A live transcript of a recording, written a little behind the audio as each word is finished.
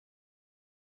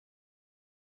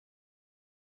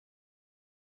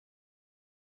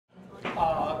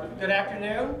Good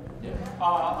afternoon.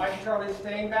 I'm Charlie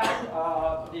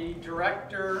Stainback, the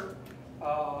director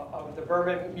of the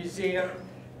Berman Museum,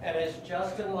 and as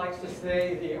Justin likes to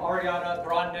say, the Ariana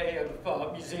Grande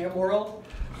of museum world.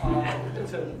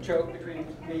 It's a joke between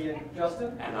me and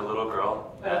Justin. And a little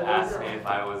girl that asked me if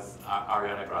I was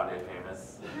Ariana Grande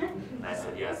famous, and I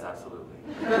said yes, absolutely.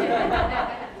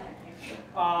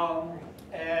 I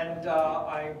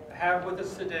have with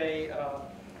us today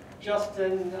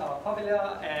Justin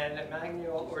Pavila and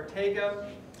Emmanuel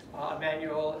Ortega.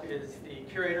 Emmanuel is the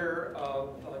curator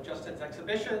of Justin's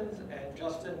exhibitions, and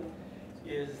Justin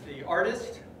is the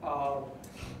artist.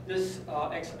 This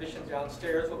exhibition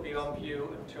downstairs will be on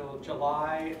view until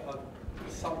July of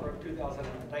the summer of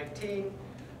 2019.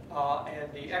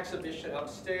 And the exhibition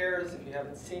upstairs, if you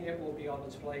haven't seen it, will be on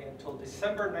display until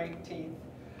December 19th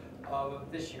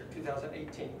of this year,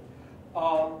 2018.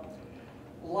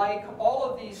 Like all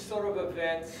of these sort of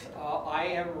events, I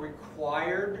am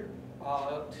required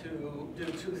to do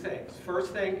two things.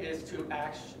 First thing is to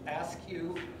ask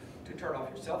you to turn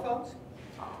off your cell phones.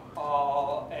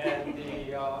 And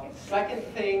the second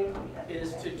thing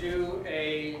is to do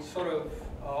a sort of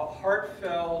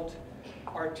heartfelt,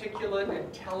 articulate,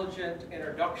 intelligent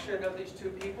introduction of these two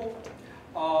people.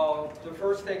 The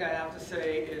first thing I have to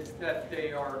say is that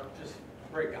they are just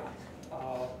great guys.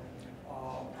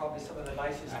 Probably some of the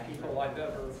nicest people I've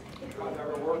ever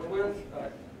worked with.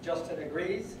 Justin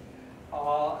agrees.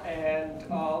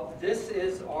 This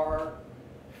is our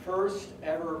first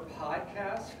ever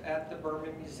podcast at the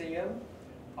Berman Museum.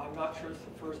 I'm not sure it's the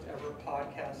first ever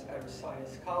podcast at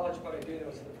Science College, but I do know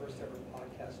it's the first ever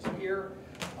podcast here,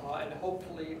 and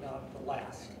hopefully not the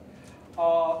last.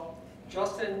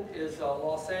 Justin is a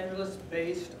Los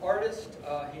Angeles-based artist.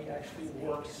 He actually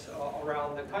works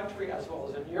around the country as well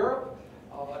as in Europe.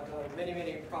 Done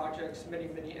many projects, many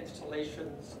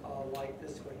installations like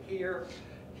this one here.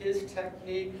 His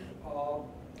technique,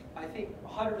 I think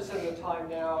 100% of the time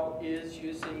now, is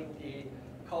using the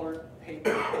colored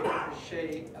paper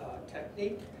mache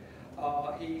technique.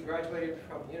 He graduated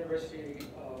from the University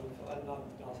of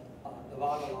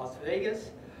Nevada, Las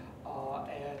Vegas,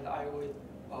 and I would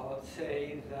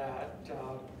say that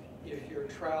if you're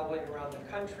traveling around the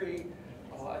country,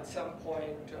 at some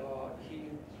point he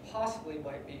possibly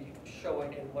might be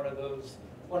showing in one of those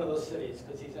cities,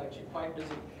 because he's actually quite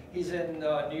busy. He's in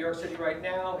New York City right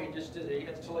now. He just did an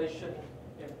installation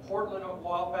in Portland a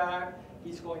while back.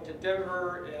 He's going to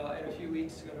Denver in a few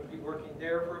weeks. He's going to be working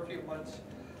there for a few months.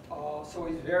 So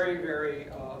he's very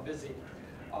busy.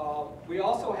 We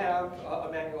also have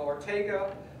Emmanuel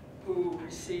Ortega, who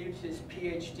received his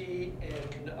PhD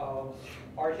in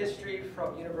art history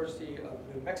from University of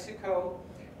New Mexico.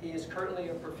 He is currently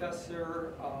a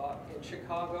professor in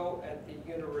Chicago at the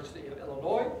University of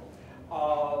Illinois,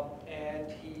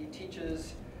 and he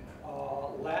teaches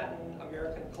Latin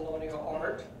American colonial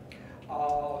art.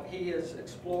 He has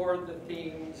explored the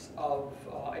themes of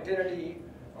identity,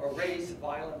 race,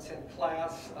 violence, and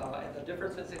class, and the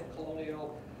differences in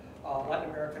colonial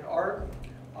Latin American art.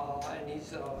 And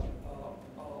he's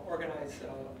organized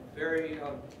very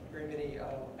many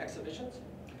exhibitions.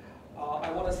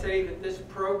 I want to say that this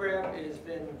program has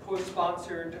been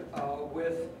co-sponsored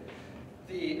with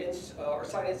the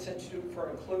Science Institute for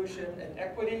Inclusion and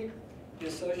Equity, the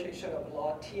Association of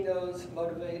Latinos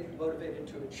Motivated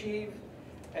to Achieve,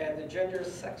 and the Gender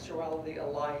Sexuality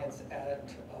Alliance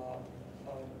at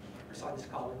Science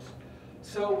College.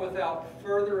 So without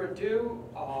further ado,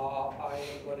 I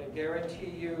am going to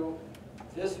guarantee you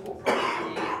this will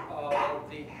probably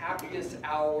be the happiest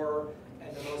hour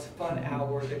and the most fun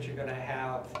hour that you're going to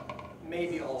have,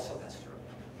 maybe all semester.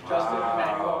 Justin,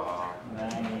 Emmanuel.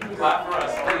 Nice. Clap for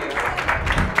us, please.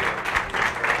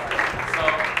 So,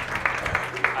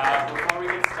 before we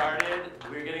get started,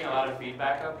 we're getting a lot of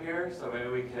feedback up here, so maybe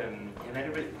we can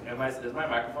anybody, is my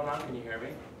microphone on? Can you hear me?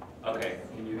 Okay.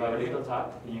 Can you hear me?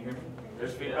 Talk? Can you hear me?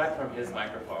 There's feedback from his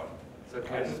microphone. So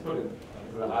can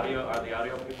the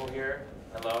audio people here?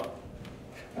 Hello?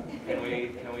 Can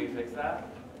we fix that?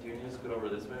 Do you need to scoot over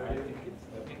this way? I think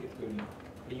it's good.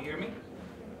 Can you hear me?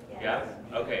 Yeah?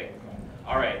 Okay.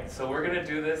 All right. So we're going to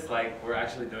do this like we're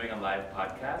actually doing a live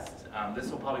podcast. This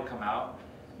will probably come out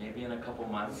maybe in a couple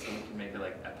months, so we can make it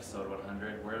like episode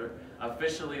 100. We're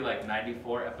officially like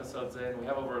 94 episodes in. We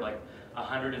have over like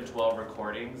 112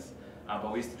 recordings, but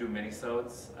we used to do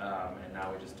minisodes, and now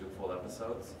we just do full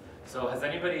episodes. So has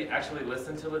anybody actually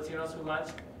listened to Latinos Who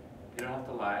Lunch? You don't have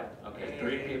to lie. Okay,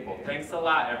 3 people. Thanks a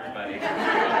lot, everybody.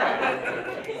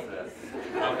 Jesus.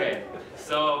 Okay,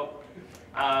 so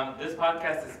this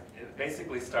podcast is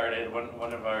basically started.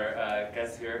 One of our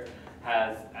guests here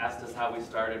has asked us how we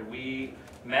started. We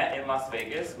met in Las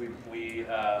Vegas. We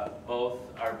both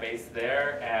are based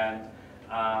there, and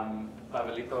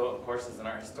Pablito, of course, is an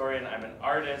art historian. I'm an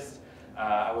artist.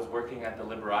 I was working at the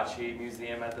Liberace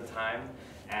Museum at the time,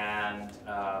 and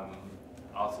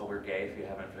also we're gay, if you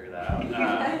haven't figured that out.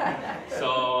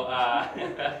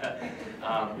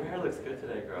 Your hair looks good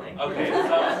today, girl. Okay,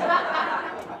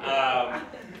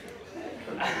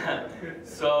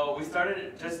 so we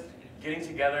started just getting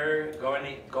together,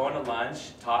 going to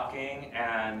lunch, talking,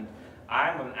 and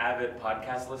I'm an avid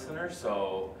podcast listener,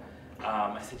 so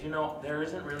I said, you know, there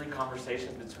isn't really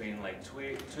conversation between like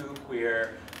two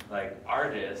queer like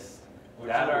artists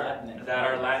that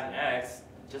are Latinx,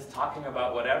 just talking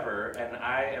about whatever. And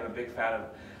I am a big fan of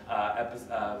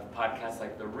podcasts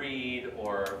like The Read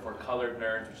or For Colored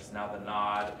Nerds, which is now The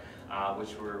Nod,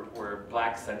 which were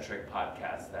Black-centric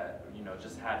podcasts that, you know,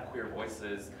 just had queer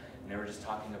voices and they were just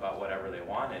talking about whatever they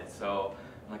wanted. So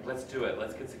I'm like, let's do it.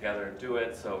 Let's get together and do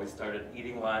it. So we started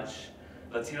eating lunch.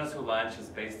 Latinos Who Lunch is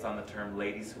based on the term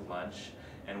ladies who lunch,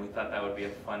 and we thought that would be a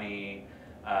funny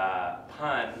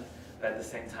pun, but at the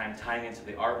same time tying into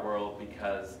the art world,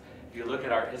 because if you look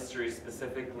at art history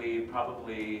specifically,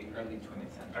 probably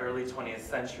early 20th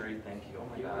century, thank you, oh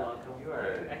my God, you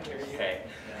are, okay.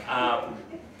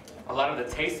 A lot of the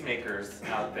tastemakers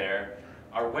out there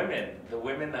are women, the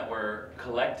women that were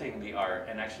collecting the art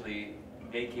and actually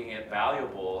making it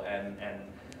valuable and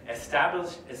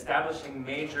establishing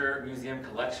major museum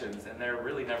collections, and they're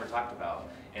really never talked about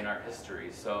in art history.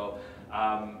 So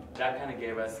that kind of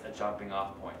gave us a jumping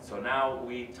off point. So now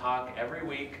we talk every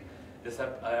week. This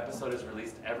episode is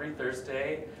released every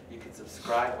Thursday. You can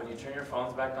subscribe. When you turn your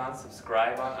phones back on,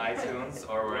 subscribe on iTunes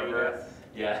or wherever.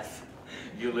 Yes.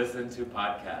 You listen to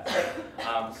podcasts.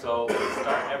 So we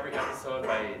start every episode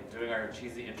by doing our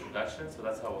cheesy introduction, so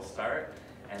that's how we'll start.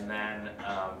 And then,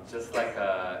 just like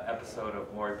a episode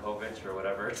of Maury Povich or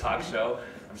whatever talk show,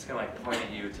 I'm just gonna like point at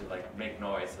you to like make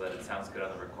noise so that it sounds good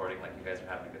on the recording, like you guys are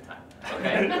having a good time.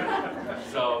 Okay?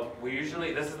 So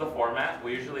this is the format.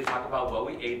 We usually talk about what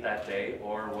we ate that day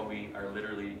or what we are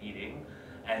literally eating,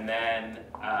 and then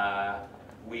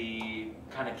we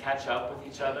kind of catch up with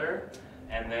each other,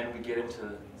 and then we get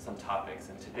into some topics.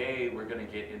 And today we're gonna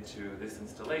get into this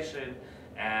installation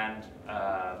and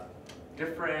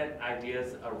different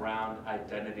ideas around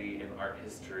identity in art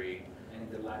history. And in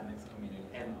the Latinx community.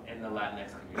 And in the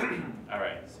Latinx community. All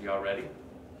right, so y'all ready?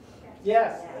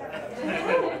 Yes.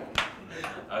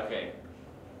 Okay.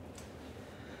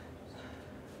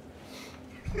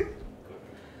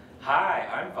 Hi,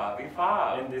 I'm Bobby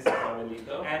Fob. And this is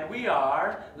Pablito. And we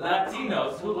are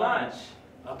Latinos Who Lunch,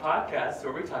 a podcast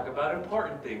where we talk about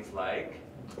important things like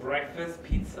breakfast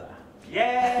pizza.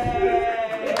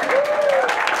 Yay!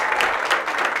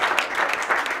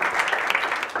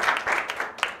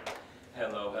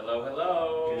 Hello, hello, hello.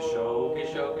 Good show, good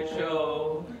show, good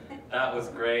show. That was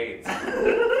great. How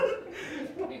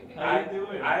you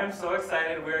doing? I am so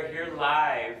excited. We're here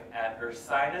live at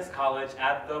Ursinus College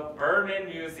at the Berman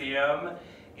Museum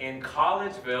in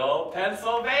Collegeville,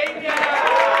 Pennsylvania.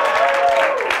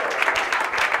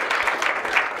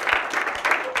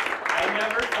 I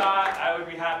never thought I would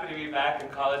be happy to be back in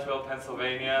Collegeville,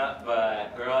 Pennsylvania,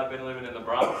 but girl, I've been living in the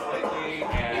Bronx lately,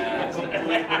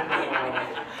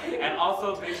 and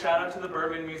also big shout out to the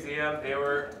Berman Museum. They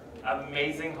were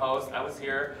amazing hosts. I was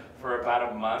here for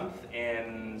about a month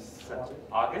in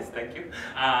August, thank you,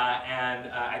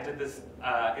 and I did this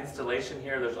installation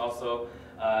here. There's also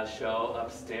a show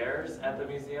upstairs at the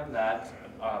museum that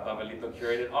Pablito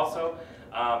curated. Also,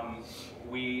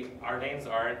 our names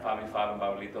aren't Fabi Fab and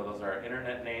Pablito, those are our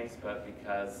internet names, but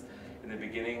because in the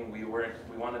beginning we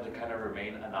wanted to kind of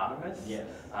remain anonymous. Yes.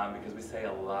 Because we say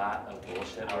a lot of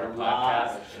bullshit on our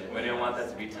podcast. We didn't want that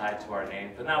to be tied to our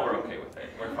name, but now we're okay with it.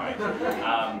 We're fine.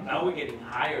 Now we're getting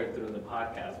hired through the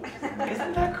podcast, which is amazing.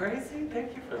 Isn't that crazy?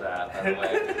 Thank you for that, by the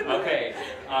way. Okay,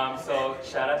 so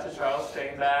shout out to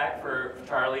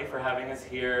Charlie for having us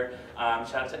here.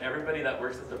 Shout out to everybody that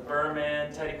works at the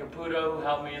Berman, Teddy Caputo, who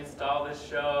helped me install this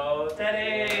show.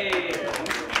 Teddy!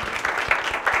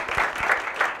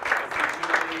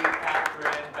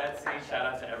 Shout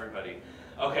out to everybody.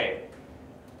 Okay,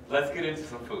 let's get into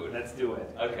some food. Let's do it.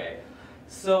 Okay.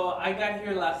 So I got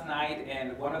here last night,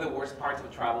 and one of the worst parts of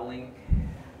traveling.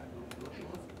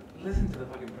 Listen to the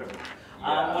fucking privilege.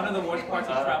 Yeah. One of the worst parts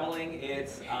of traveling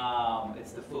it's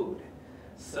the food.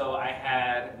 So I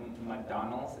had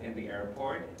McDonald's in the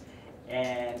airport,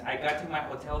 and I got to my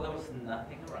hotel. There was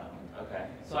nothing around. Okay.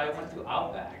 So I went to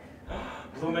Outback.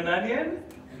 Bloomin' Onion?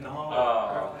 No.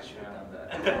 Oh, I should have done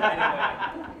that. Anyway,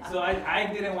 so I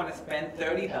didn't want to spend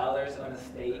 $30 on a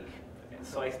steak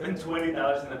So I spent $20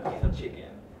 in a piece of chicken.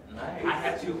 Nice. I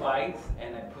had 2 bites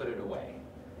and I put it away.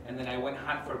 And then I went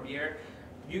hunt for beer.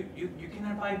 You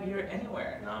cannot buy beer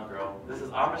anywhere. No, girl. This is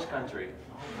Amish country.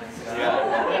 Oh my God.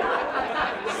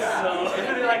 Yeah. So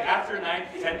Isn't it like after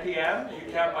 10 p.m.?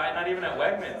 You can't buy, not even at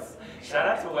Wegmans. Shout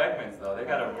out to Wegmans though. They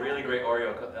got a really great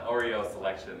Oreo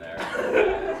selection there. It's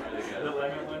really good. The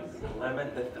lemon ones?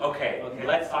 Okay,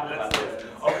 let's talk about this.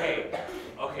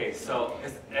 Okay, so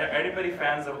is anybody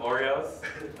fans of Oreos?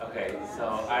 Okay,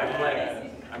 so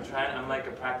I'm like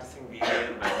a practicing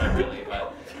vegan, but not really.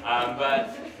 But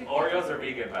Oreos are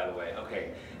vegan, by the way.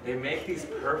 Okay, they make these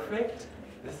perfect.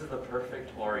 This is the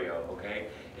perfect Oreo. Okay,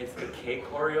 it's the cake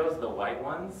Oreos, the white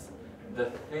ones, the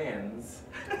thins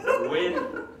with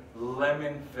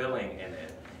lemon filling in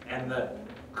it, and the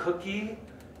cookie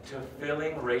to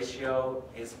filling ratio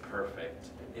is perfect.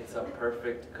 It's a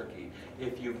perfect cookie.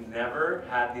 If you've never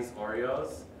had these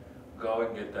Oreos, go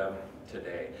and get them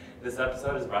today. This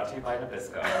episode is brought to you by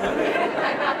Nabisco.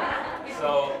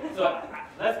 So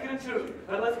let's get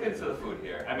into the food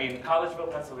here. I mean,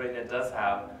 Collegeville, Pennsylvania does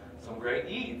have some great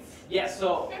eats. Yeah,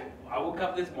 so I woke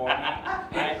up this morning.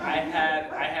 I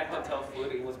had hotel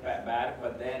food. It was bad,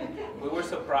 but then we were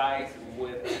surprised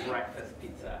with breakfast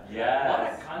pizza. Yes.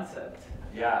 What a concept.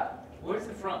 Yeah. Where's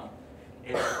it from?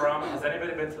 It's from, has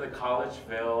anybody been to the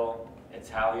Collegeville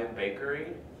Italian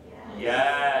bakery?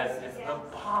 Yes, it's the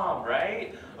bomb,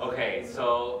 right? Okay,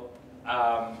 so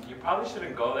you probably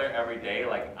shouldn't go there every day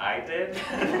like I did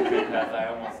because I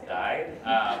almost died.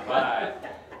 But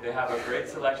they have a great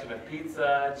selection of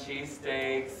pizza,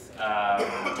 cheesesteaks,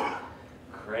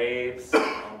 crepes.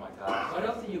 Oh my gosh. What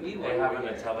else do you eat? They have a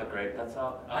Nutella grape. That's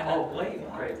all. A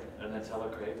Nutella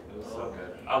grape. It was so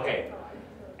good. Okay.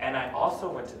 And I also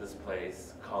went to this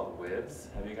place called Wibs.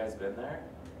 Have you guys been there?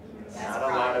 Not a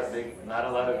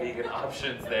lot of vegan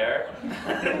options there.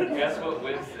 Guess what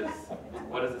Wibs is?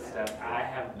 What does it stand for? I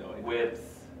have no idea. Wibs.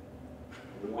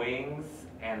 Wings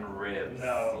and ribs.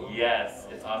 No. Yes,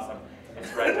 it's awesome.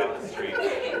 It's right down the street.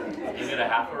 You get a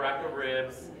half a rack of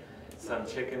ribs, some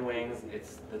chicken wings.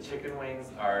 The chicken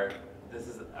wings are,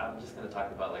 I'm just gonna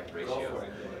talk about like ratios. Go for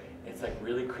it. It's like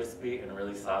really crispy and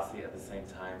really saucy at the same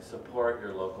time. Support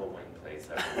your local wing place.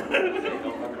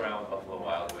 Don't fuck around with Buffalo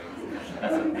Wild Wings.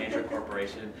 That's a major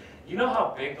corporation. You know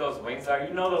how big those wings are?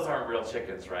 You know those aren't real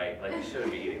chickens, right? Like you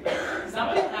shouldn't be eating them.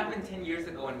 Something happened 10 years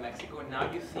ago in Mexico, and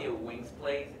now you see a wings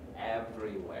place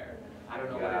everywhere. I don't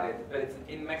know what it is,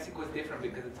 but in Mexico it's different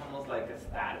because it's almost like a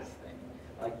status thing.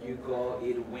 Like you go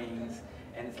eat wings,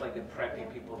 and it's like the preppy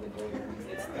people that go eat wings.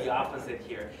 It's the opposite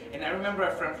here. And I remember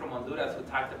a friend from Honduras who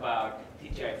talked about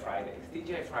TGI Fridays.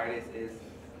 TGI Fridays is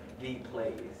the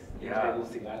place in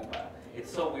Tegucigalpa.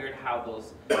 It's so weird how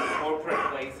those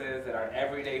corporate places that are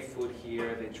everyday food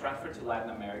here, they transfer to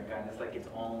Latin America, and it's like its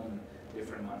own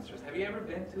different monsters. Have you ever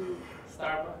been to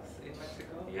Starbucks in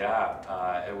Mexico?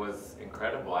 Yeah, it was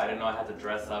incredible. I didn't know I had to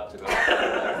dress up to go.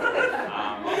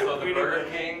 Also, the Burger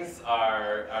Kings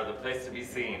are the place to be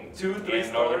seen. 2-3 in northern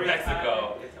stories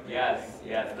Mexico. high.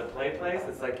 Yes. The play place.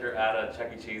 It's like you're at a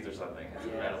Chuck E. Cheese or something. It's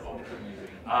incredible. It's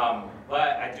amazing.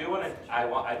 But I do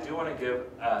want to give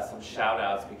some shout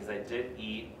outs because I did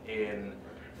eat in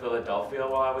Philadelphia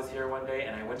while I was here one day,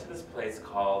 and I went to this place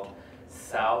called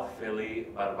South Philly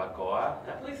Barbacoa.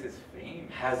 That place is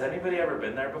famous. Has anybody ever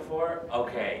been there before?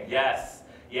 Okay, yes,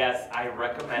 I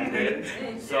recommend it.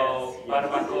 So,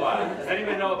 barbacoa. Does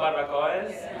anybody know what barbacoa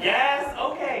is? Yes,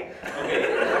 okay.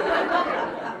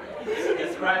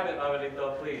 Describe it,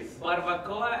 Manuelito, please.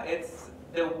 Barbacoa,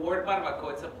 the word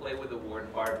barbacoa, it's a play with the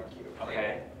word barbecue.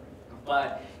 Okay.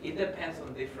 But it depends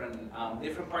on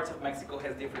different parts of Mexico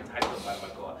has different types of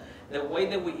barbacoa. The way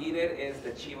that we eat it is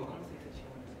the chivo. ¿Cómo se dice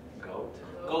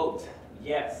chivo? Goat,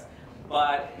 yes.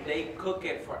 But they cook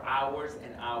it for hours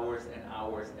and hours and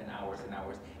hours and hours and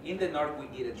hours. In the north, we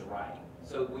eat it dry,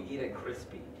 so we eat it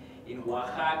crispy. In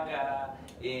Oaxaca,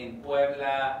 in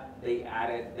Puebla, they add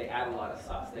a lot of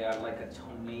sauce. They add like a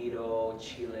tomato,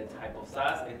 chile type of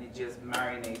sauce, and it just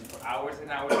marinates for hours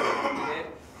and hours. When you eat it,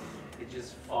 it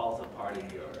just falls apart in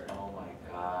your. Oh my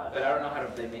God. But I don't know how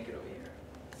they make it over here.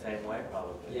 Same way,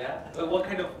 probably. Yeah. But what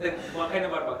kind of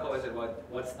barbacoa is it?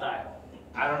 What style?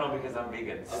 I don't know because I'm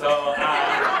vegan. So,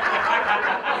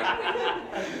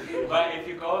 but if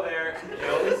you go there, they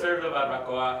only serve the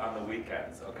barbacoa on the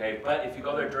weekends, okay? But if you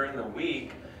go there during the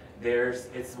week,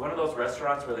 it's one of those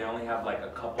restaurants where they only have like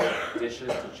a couple of dishes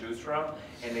to choose from,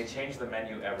 and they change the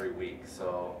menu every week.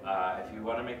 So if you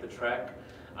want to make the trek,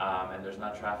 and there's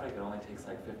not traffic, it only takes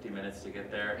like 50 minutes to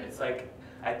get there. It's like,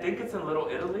 I think it's in Little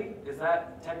Italy. Is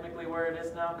that technically where it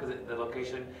is now? Because the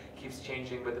location keeps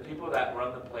changing, but the people that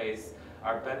run the place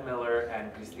are Ben Miller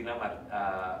and Cristina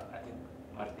I think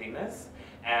Martinez,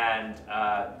 and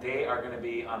they are going to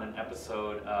be on an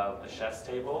episode of The Chef's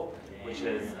Table, which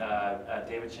is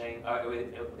David Chang.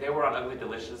 They were on Ugly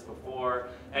Delicious before.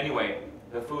 Anyway,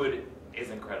 the food is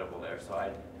incredible there, so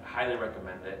I highly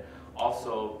recommend it.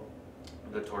 Also,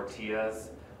 the tortillas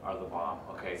are the bomb.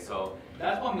 Okay, so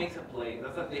that's what makes a place.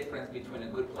 That's the difference between a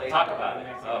good place Talk and about a it.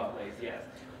 Mexican place. Yes,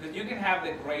 because you can have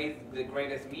the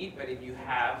greatest meat, but if you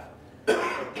have a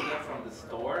tortilla from the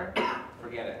store,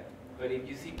 forget it. But if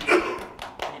you see people,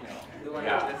 doing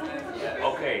their business, yes.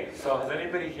 Okay, so has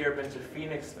anybody here been to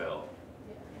Phoenixville?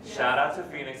 Shout out to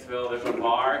Phoenixville. There's a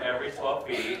bar every 12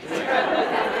 feet.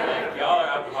 Like, y'all are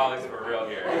alcoholics for real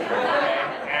here.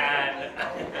 Okay? And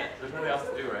there's nothing else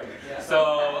to do, right? Yeah.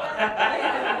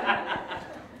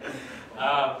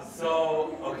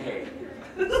 Okay.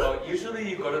 So usually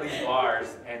you go to these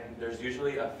bars and there's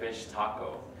usually a fish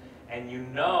taco. And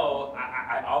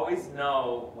I always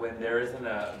know when there isn't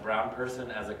a brown person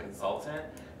as a consultant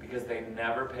because they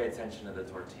never pay attention to the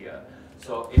tortilla.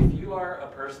 So if you are a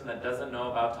person that doesn't know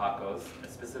about tacos,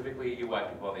 specifically you white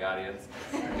people in the audience,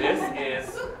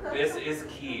 this is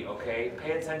key, okay?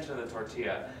 Pay attention to the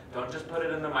tortilla. Don't just put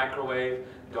it in the microwave.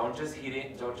 Don't just heat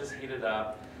it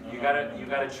up. You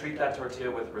gotta treat that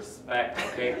tortilla with respect,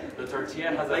 okay? The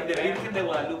tortilla has like the Virgen de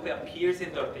Guadalupe appears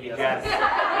in tortillas. Yes, it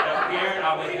appeared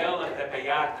on the hill of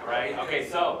Tepeyac, right? Okay,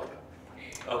 so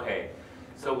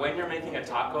when you're making a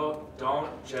taco,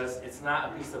 it's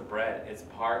not a piece of bread, it's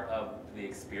part of the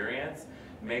experience.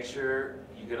 Make sure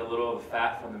you get a little of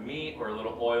fat from the meat or a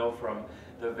little oil from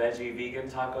the veggie vegan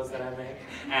tacos that I make.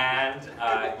 And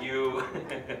I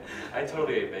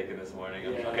totally ate bacon this morning.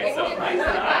 Yeah. Okay, so I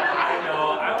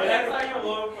know. When I saw you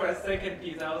look for a second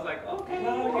piece, I was like, okay.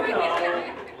 Well,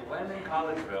 when in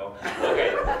Collegeville.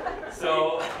 Okay,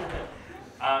 so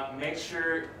make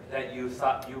sure that you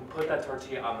put that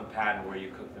tortilla on the pan where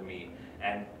you cook the meat,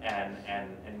 and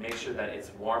make sure that it's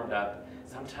warmed up.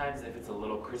 Sometimes if it's a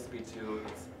little crispy too,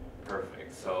 it's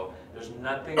perfect. So there's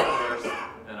nothing worse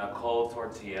than a cold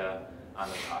tortilla on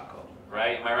a taco,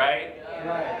 right? Am I right?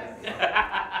 Right.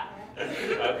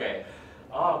 Okay.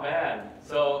 Oh man.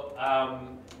 So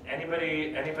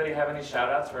anybody have any shout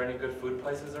outs for any good food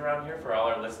places around here for all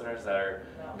our listeners that are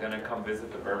gonna come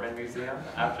visit the Berman Museum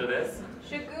after this?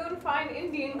 Shagun Fine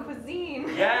Indian Cuisine.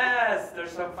 Yes,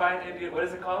 there's some fine Indian. What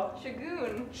is it called?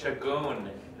 Shagun. Shagun.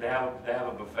 They have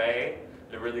a buffet.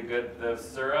 They're really good. The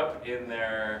syrup in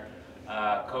their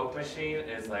Coke machine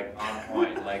is like on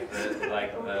point, like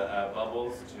the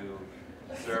bubbles to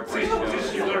syrup ratio.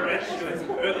 It's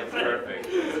perfect.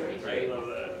 It's great. I love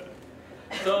that.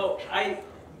 So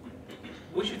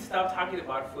we should stop talking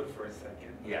about food for a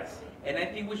second. Yes. And I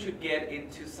think we should get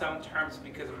into some terms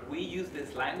because we use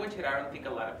this language and I don't think a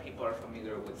lot of people are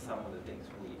familiar with some of the things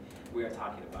we are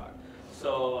talking about.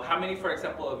 So how many, for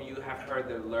example, of you have heard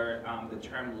the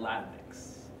term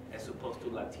Latinx as opposed to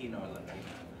Latino or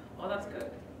Latina? Oh, that's good.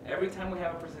 Every time we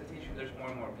have a presentation, there's more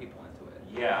and more people into it.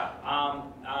 Yeah.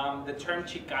 The term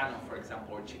Chicano, for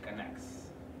example, or Chicanx.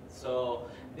 So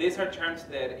these are terms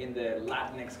that in the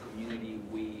Latinx community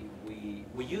we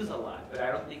use a lot, but I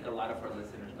don't think a lot of our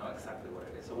listeners know exactly what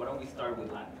it is. So why don't we start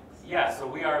with Latinx? Yeah, so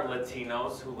we are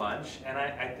Latinos who lunch, and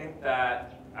I think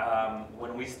that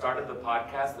when we started the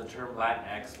podcast, the term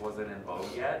Latinx wasn't in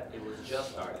vogue yet. It was just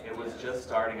starting. It was just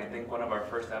starting. I think one of our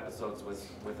first episodes was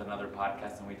with another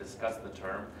podcast, and we discussed the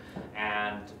term.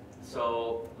 And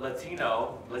so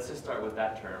Latino, let's just start with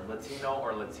that term. Latino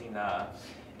or Latina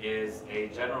is a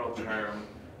general term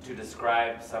to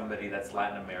describe somebody that's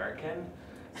Latin American,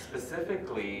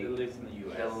 specifically That lives in the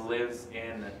U.S. that lives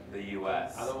in the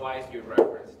U.S. Otherwise, you're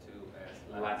referenced to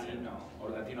as Latin. Latino or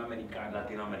Latino Americano.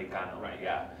 Latino Americano, Right.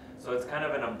 yeah. So it's kind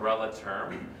of an umbrella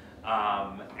term.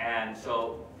 And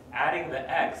so adding the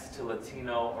X to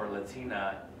Latino or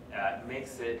Latina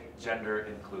makes it gender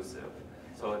inclusive.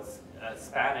 So it's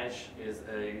Spanish is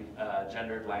a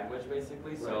gendered language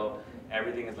basically, so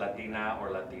everything is Latina or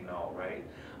Latino, right?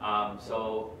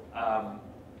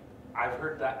 I've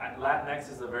heard that Latinx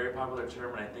is a very popular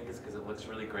term, and I think it's because it looks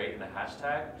really great in a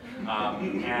hashtag.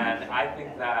 And I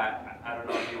think that, I don't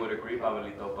know if you would agree,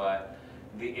 Pablito, but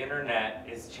the internet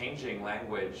is changing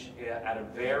language at a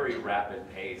very rapid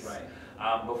pace.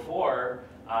 Right. Before,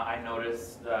 I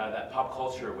noticed that pop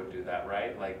culture would do that,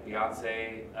 right? Like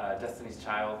Beyonce, Destiny's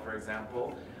Child, for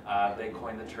example, they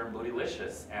coined the term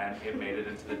bootylicious, and it made it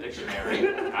into the dictionary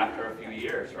after a few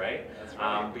years, right? That's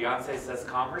right. Beyonce says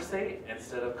conversate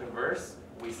instead of converse.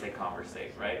 We say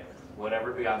conversate, right?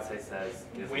 Whatever Beyonce says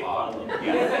is We law. follow.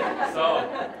 Yes.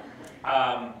 So,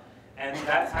 And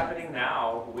that's happening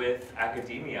now with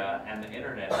academia and the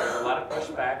internet. There's a lot of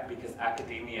pushback because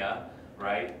academia,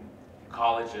 right,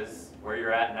 colleges, where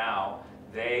you're at now,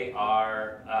 they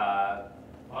are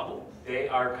bubbles. They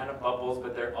are kind of bubbles,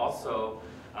 but they're also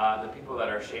the people that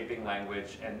are shaping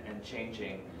language and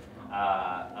changing,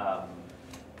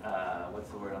 what's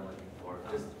the word I'm looking for?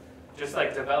 Just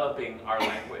like developing our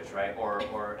language, right?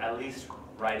 Or at least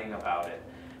writing about it.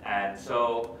 And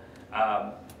so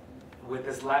with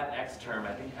this Latinx term,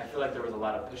 I feel like there was a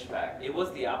lot of pushback. It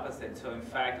was the opposite. So in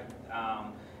fact,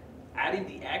 adding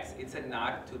the X, it's a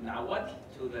nod to Nahuatl,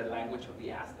 to the language of the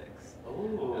Aztecs.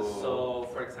 Ooh. So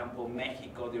for example,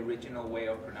 Mexico, the original way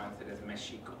of pronouncing it is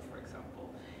Mexico, for example.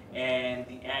 And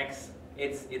the X,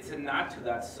 it's a nod to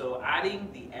that. So adding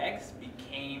the X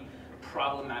became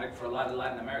problematic for a lot of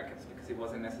Latin Americans because it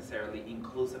wasn't necessarily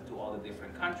inclusive to all the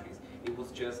different countries. It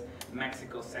was just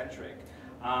Mexico-centric.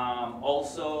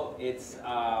 Also,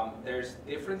 there's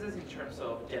differences in terms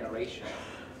of generations.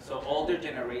 So older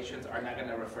generations are not going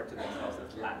to refer to themselves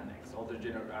as Latinx.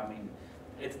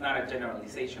 It's not a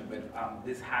generalization, but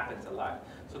this happens a lot.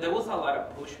 So there was a lot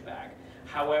of pushback.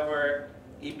 However,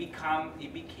 it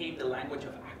became the language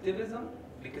of activism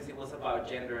because it was about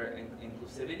gender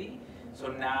inclusivity.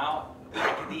 So now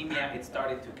academia, it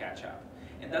started to catch up.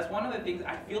 And that's one of the things,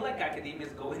 I feel like academia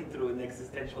is going through an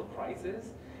existential crisis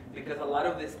because a lot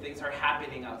of these things are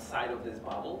happening outside of these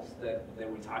bubbles that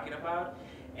we're talking about.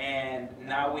 And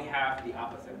now we have the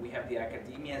opposite. We have the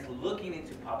academias looking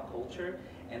into pop culture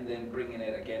and then bringing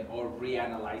it again, or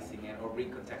reanalyzing it, or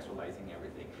recontextualizing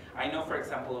everything. I know, for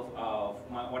example, of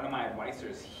one of my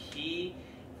advisors, he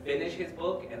finished his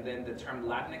book and then the term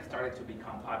Latinx started to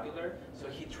become popular. So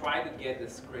he tried to get the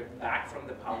script back from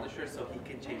the publisher so he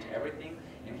could change everything,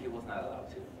 and he was not allowed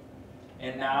to.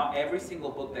 And now every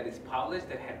single book that is published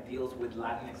that deals with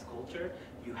Latinx culture,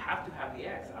 you have to have the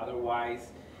X,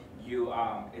 otherwise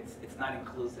it's not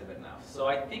inclusive enough. So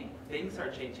I think things are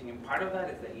changing, and part of that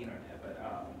is the internet. But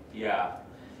yeah,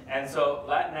 and so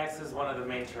Latinx is one of the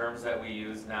main terms that we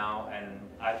use now, and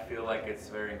I feel like it's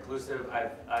very inclusive.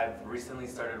 I've recently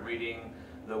started reading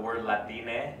the word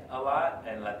Latine a lot,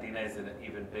 and Latina is an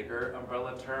even bigger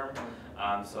umbrella term.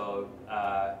 So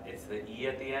it's the E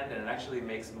at the end, and it actually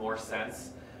makes more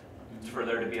sense for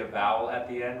there to be a vowel at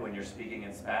the end when you're speaking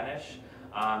in Spanish.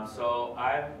 So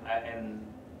I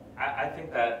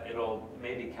think that it'll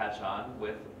maybe catch on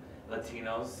with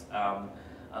Latinos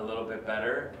a little bit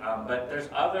better. But there's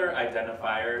other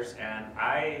identifiers, and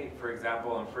for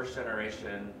example, am first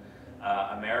generation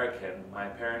American. My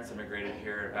parents immigrated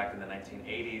here back in the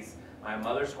 1980s. My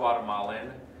mother's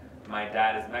Guatemalan, my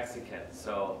dad is Mexican.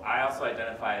 So I also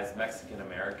identify as Mexican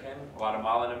American,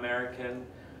 Guatemalan American,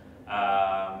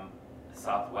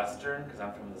 Southwestern, because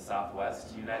I'm from the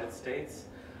Southwest United States.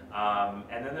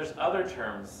 And then there's other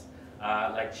terms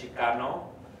like Chicano,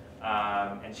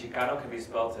 and Chicano can be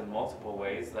spelled in multiple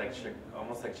ways, like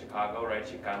almost like Chicago, right?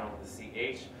 Chicano with the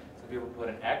CH. Some people put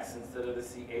an X instead of the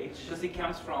CH. because it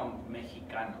comes from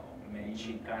Mexicano.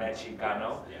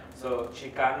 Chicano. Yeah. So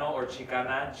Chicano or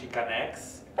Chicana,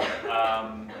 Chicanex,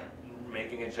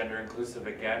 making it gender inclusive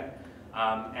again.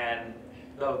 And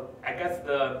I guess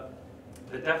the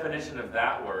definition of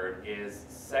that word is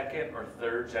second or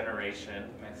third generation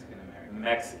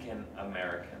Mexican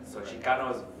American. So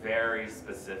Chicano is very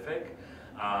specific.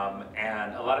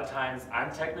 And a lot of times,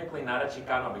 I'm technically not a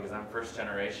Chicano because I'm first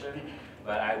generation,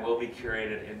 but I will be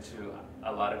curated into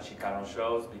a lot of Chicano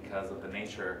shows because of the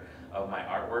nature of my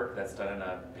artwork that's done in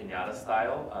a piñata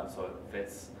style, so it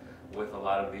fits with a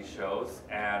lot of these shows.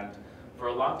 And for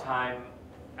a long time,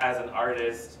 as an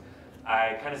artist,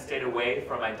 I kind of stayed away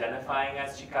from identifying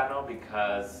as Chicano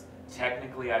because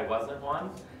technically I wasn't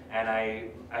one. And I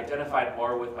identified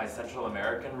more with my Central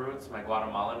American roots, my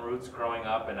Guatemalan roots growing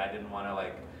up, and I didn't want to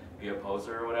like be a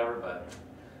poser or whatever, but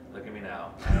look at me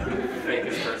now. I'm the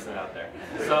fakest person out there.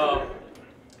 So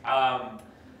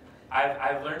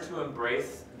I've learned to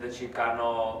embrace the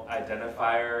Chicano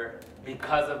identifier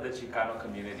because of the Chicano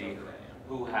community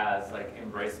who has like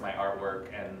embraced my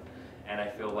artwork, and I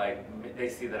feel like they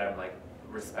see that I'm like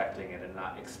respecting it and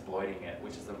not exploiting it,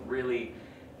 which is a really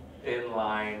thin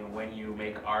line when you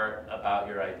make art about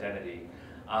your identity.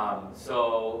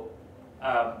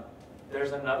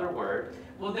 There's another word.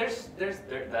 Well, there's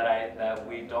that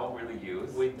we don't really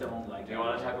use. We don't like. Do you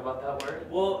want to talk about that word?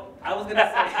 Well, I was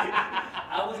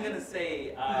gonna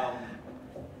say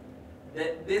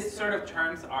that this sort of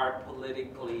terms are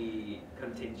politically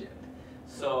contingent.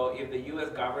 So if the U.S.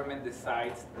 government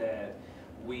decides that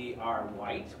we are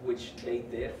white, which they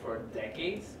did for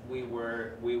decades, we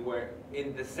were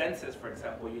in the census, for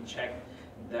example, you check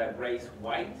the race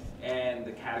white, and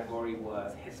the category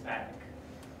was Hispanic,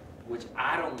 which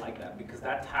I don't like that because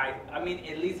that ties, I mean,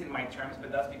 at least in my terms,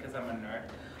 but that's because I'm a nerd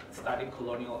studying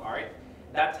colonial art.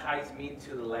 That ties me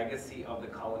to the legacy of the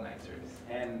colonizers,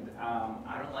 and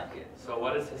I don't like it. So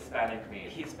what does Hispanic mean?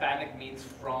 Hispanic means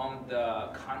from the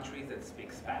countries that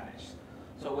speak Spanish.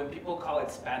 So when people call it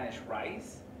Spanish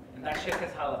rice, and that shit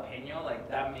has jalapeno, like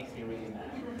that makes me really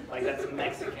mad. Like that's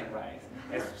Mexican rice.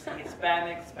 It's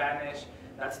Hispanic, Spanish,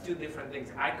 that's two different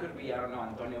things. I could be, I don't know,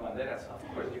 Antonio Banderas, of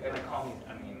course, you're gonna call me,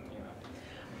 I mean, you know.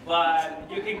 But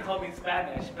you can call me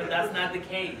Spanish, but that's not the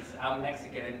case. I'm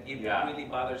Mexican, and it really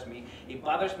bothers me. It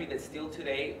bothers me that still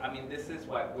today, I mean, this is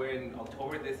what, we're in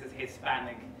October, this is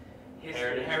Hispanic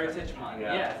Heritage Month.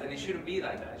 Yeah. Yes, and it shouldn't be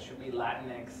like that. It should be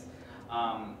Latinx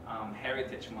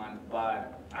Heritage Month,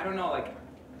 but I don't know, like,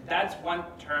 that's one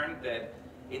term that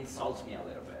insults me a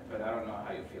little bit, but I don't know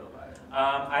how you feel about it.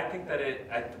 I think that it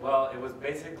was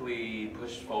basically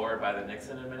pushed forward by the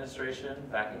Nixon administration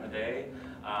back in the day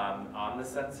on the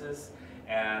census.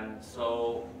 And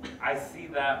so I see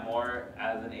that more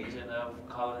as an agent of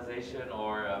colonization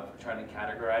or of trying to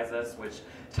categorize us, which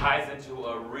ties into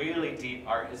a really deep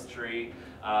art history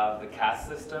of the caste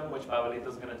system, which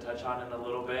Pablito's going to touch on in a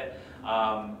little bit.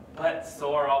 But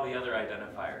so are all the other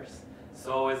identifiers.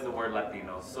 So is the word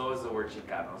Latino, so is the word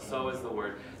Chicano, so is the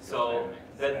word. So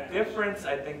the difference,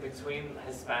 I think, between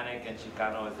Hispanic and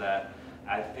Chicano is that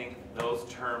I think those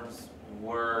terms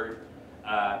were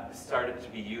started to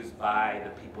be used by the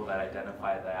people that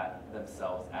identify that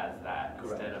themselves as that,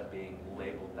 instead of being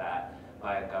labeled that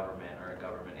by a government or a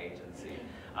government agency.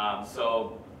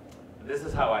 So this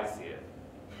is how I see it.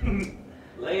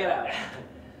 Lay it out.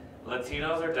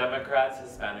 Latinos are Democrats,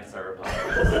 Hispanics are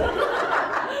Republicans.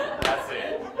 That's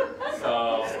it.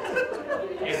 So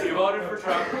if you voted for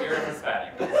Trump, you're a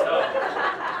Hispanic. So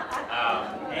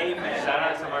amen. Shout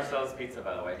out to Marcelo's Pizza,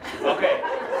 by the way. Okay,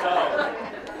 so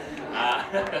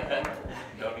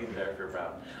don't eat there if you're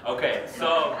brown. Okay,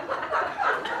 so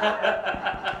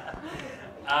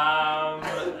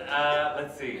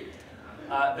let's see.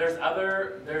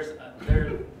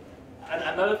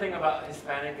 Another thing about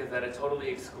Hispanic is that it totally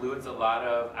excludes a lot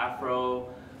of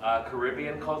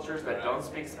Afro-Caribbean cultures that don't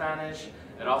speak Spanish.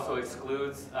 It also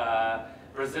excludes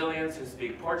Brazilians who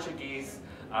speak Portuguese.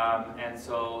 And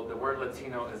so the word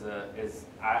Latino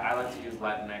I like to use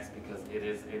Latinx because it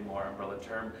is a more umbrella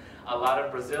term. A lot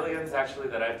of Brazilians actually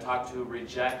that I've talked to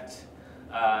reject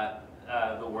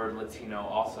the word Latino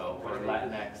also, or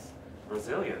Latinx.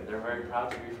 Brazilian, they're very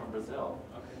proud to be from Brazil.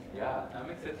 Yeah, that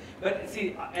makes sense. But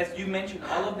see, as you mentioned,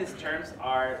 all of these terms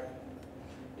are,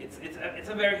 it's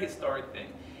a very historic thing.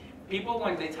 People,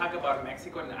 when they talk about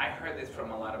Mexico, and I heard this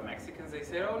from a lot of Mexicans, they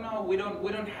say, "Oh no, we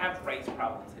don't have race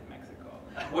problems in Mexico.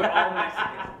 We're all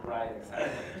Mexicans." Right,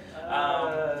 exactly.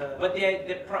 But the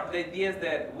idea is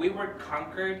that we were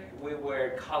conquered, we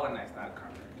were colonized, not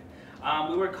conquered.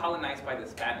 We were colonized by the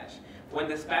Spanish. When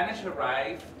the Spanish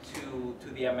arrived to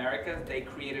the Americas, they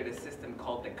created a system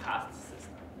called the caste system.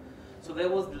 So there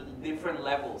was different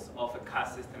levels of a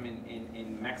caste system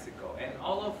in Mexico and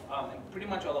pretty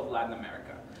much all of Latin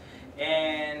America.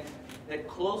 And the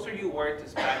closer you were to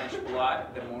Spanish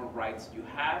blood, the more rights you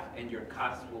have, and your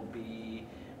caste will be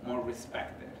more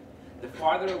respected. The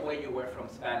farther away you were from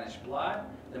Spanish blood,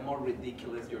 the more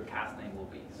ridiculous your caste name will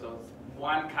be. So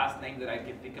one caste name that I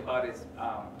can think about is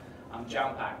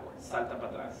jump backwards, salta para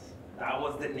atrás. That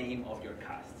was the name of your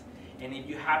caste. And if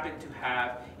you happen to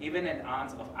have even an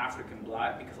ounce of African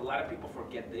blood, because a lot of people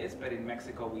forget this, but in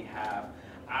Mexico we have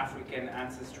African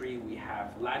ancestry, we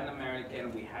have Latin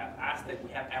American, we have Aztec,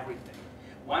 we have everything.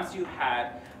 Once you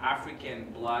had African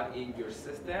blood in your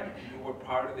system, you were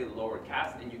part of the lower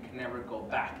caste and you can never go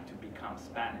back to become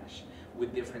Spanish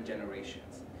with different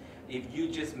generations. If you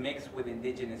just mix with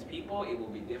indigenous people, it will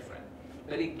be different.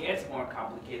 But it gets more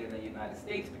complicated in the United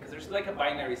States because there's like a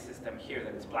binary system here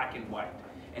that is black and white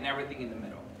and everything in the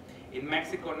middle. In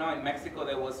Mexico, no, in Mexico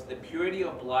there was the purity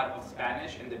of blood of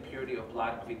Spanish and the purity of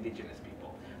blood of indigenous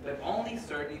people. But only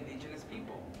certain indigenous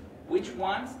people. Which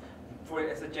ones?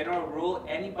 As a general rule,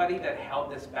 anybody that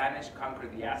helped the Spanish conquer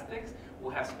the Aztecs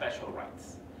will have special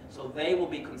rights. So they will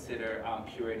be considered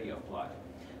purity of blood.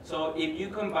 So if you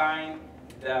combine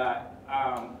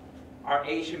our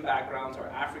Asian backgrounds, our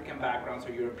African backgrounds,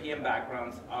 or European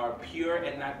backgrounds, our pure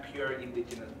and not pure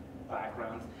indigenous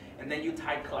backgrounds, and then you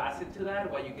tie class into that,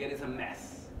 what you get is a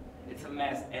mess. It's a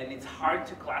mess, and it's hard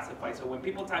to classify. So when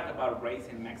people talk about race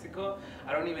in Mexico,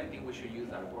 I don't even think we should use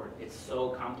that word. It's so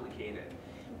complicated.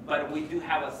 But we do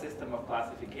have a system of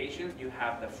classifications. You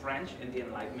have the French and the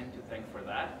Enlightenment to thank for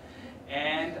that,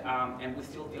 and we're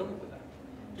still dealing with that.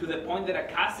 to the point that a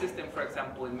caste system, for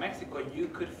example, in Mexico, you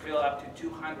could fill up to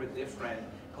 200 different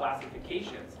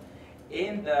classifications.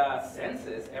 In the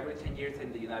census, every 10 years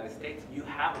in the United States, you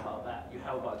have about that. You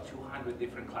have about 200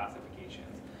 different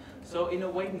classifications. So in a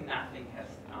way, nothing has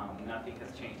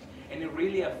changed. And it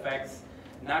really affects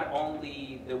not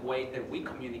only the way that we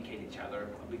communicate each other,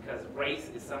 because race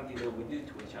is something that we do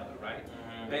to each other, right?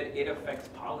 Mm-hmm. But it affects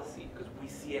policy, because we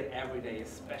see it every day,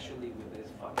 especially with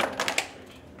this fucking administration.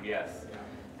 Yes. Yeah.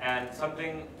 And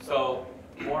something, so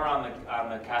more on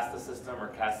the casta system or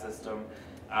caste system,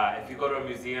 if you go to a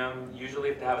museum, usually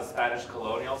if they have a Spanish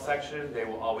colonial section, they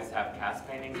will always have caste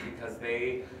paintings because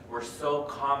they were so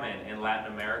common in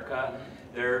Latin America.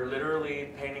 They're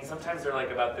literally painting, sometimes they're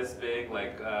like about this big,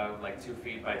 like 2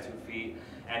 feet by 2 feet,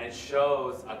 and it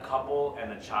shows a couple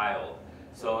and a child.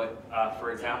 So,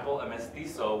 for example, a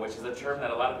mestizo, which is a term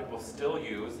that a lot of people still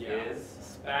use, is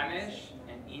Spanish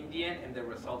and Indian, and the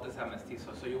result is a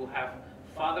mestizo. So you will have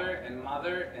father and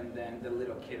mother, and then the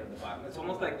little kid at the bottom. It's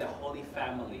almost like the Holy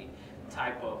Family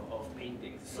type of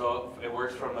paintings. So it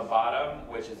works from the bottom,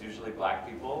 which is usually black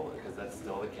people, because that's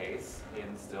still the case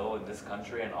still in this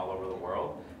country and all over the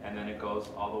world. And then it goes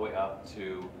all the way up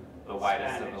to the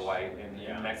whitest Spanish. of the white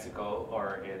in Mexico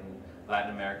or in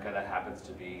Latin America that happens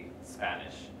to be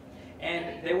Spanish.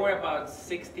 And there were about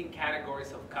 16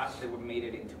 categories of caste that were made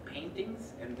it into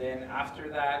paintings, and then after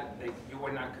that, you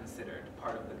were not considered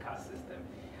part of the caste system,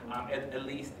 at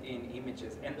least in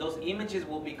images. And those images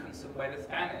will be consumed by the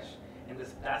Spanish. And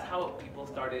that's how people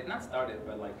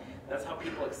that's how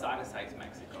people exoticize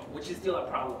Mexico, which is still a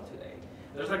problem today.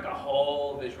 There's like a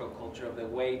whole visual culture of the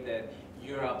way that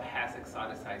Europe has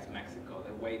exoticized Mexico,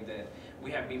 the way that we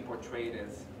have been portrayed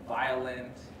as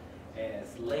violent,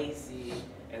 as lazy,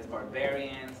 as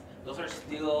barbarians. Those are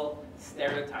still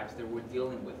stereotypes that we're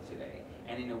dealing with today.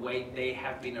 And in a way, they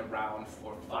have been around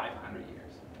for 500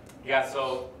 years. Yeah,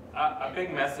 so a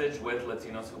big message with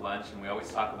Latinos Who Lunch, and we always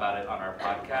talk about it on our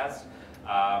podcast,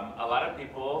 a lot of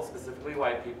people, specifically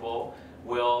white people,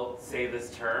 will say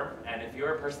this term, and if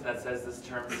you're a person that says this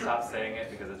term, stop saying it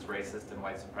because it's racist and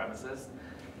white supremacist.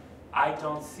 I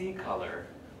don't see color,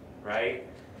 right?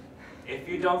 If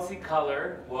you don't see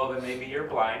color, well then maybe you're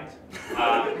blind,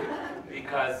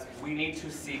 because we need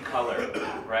to see color,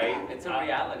 right? It's a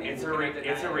reality.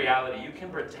 It's a reality. You can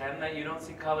pretend that you don't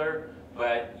see color,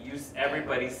 but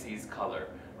everybody sees color,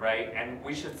 right? And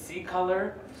we should see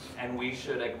color, and we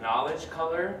should acknowledge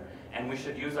color, and we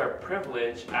should use our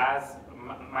privilege. As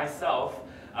myself,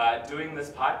 doing this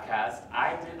podcast,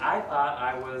 I thought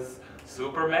I was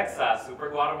super Mexa, super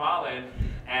Guatemalan,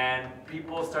 and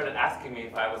people started asking me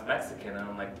if I was Mexican, and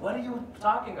I'm like, what are you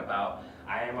talking about?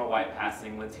 I am a white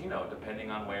passing Latino,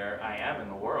 depending on where I am in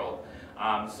the world.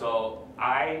 So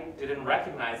I didn't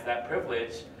recognize that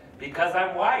privilege because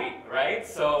I'm white, right?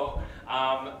 So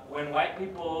when white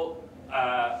people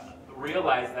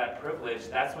realize that privilege,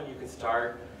 that's when you can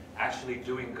start actually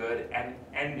doing good and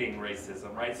ending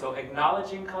racism, right? So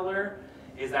acknowledging color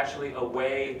is actually a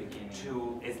way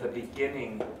is the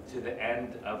beginning to the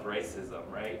end of racism,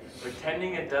 right?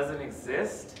 Pretending it doesn't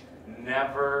exist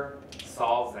never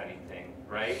solves anything,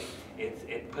 right?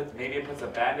 Maybe it puts a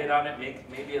Band-Aid on it,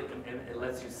 maybe it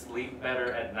lets you sleep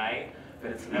better at night,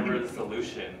 but it's never the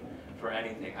solution for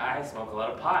anything. I smoke a lot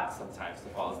of pot sometimes to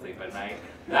fall asleep at night.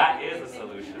 That is a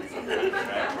solution sometimes,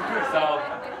 right? So,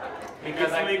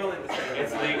 because it's legal in the state.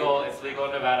 It's legal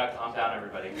in Nevada. Calm down,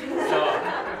 everybody. So,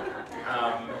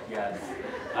 yes.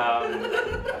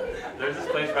 There's this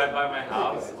place right by my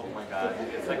house. Oh my God,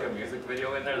 it's like a music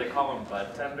video in there. They call them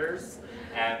bud tenders,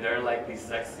 and they're like these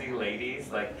sexy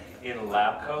ladies, like in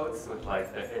lab coats with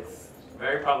like it's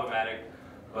very problematic.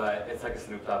 But it's like a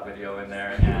Snoop Dogg video in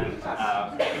there,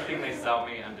 and anything they sell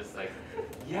me, I'm just like,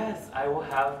 yes, I will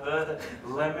have the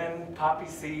lemon poppy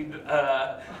seed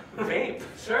vape.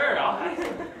 Sure,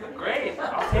 great,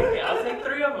 I'll take it. I'll take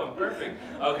 3 of them, perfect.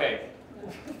 Okay,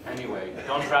 anyway,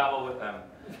 don't travel with them.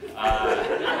 It's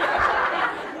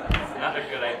not a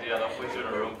good idea, they'll put you in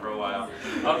a room for a while.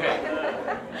 Okay.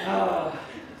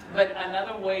 But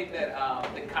another way that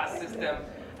the caste system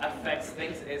affects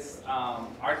things is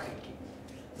art making.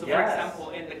 So for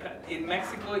example, in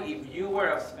Mexico, if you were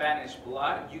of Spanish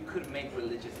blood, you could make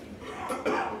religious images.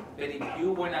 But if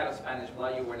you were not of Spanish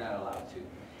blood, you were not allowed to.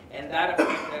 And that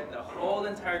affected the whole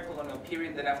entire colonial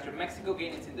period. That after Mexico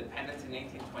gained its independence in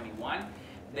 1821,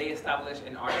 they established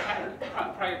an art academy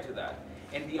prior to that.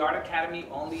 And the art academy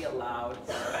only allowed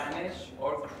Spanish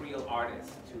or Creole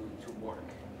artists to work.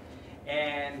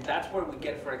 And that's where we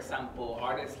get, for example,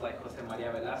 artists like Jose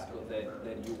Maria Velasco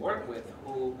that you work with,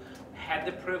 who had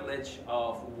the privilege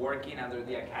of working under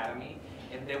the academy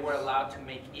and they were allowed to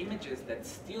make images that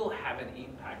still have an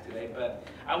impact today. But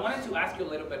I wanted to ask you a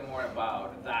little bit more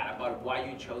about that, about why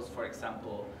you chose, for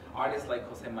example, artists like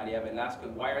Jose Maria Velasco.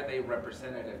 Why are they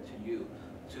representative to you,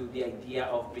 to the idea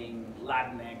of being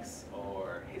Latinx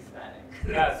or Hispanic?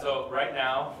 Yeah, so right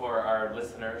now, for our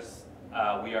listeners,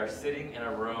 we are sitting in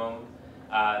a room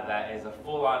that is a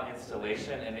full-on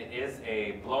installation, and it is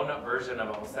a blown-up version of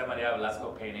a Jose Maria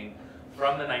Velasco painting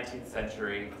from the 19th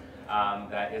century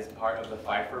that is part of the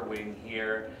Pfeiffer Wing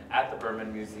here at the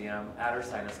Berman Museum at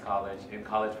Ursinus College in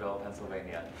Collegeville,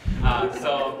 Pennsylvania.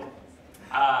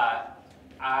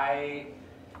 I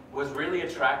was really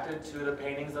attracted to the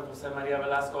paintings of Jose Maria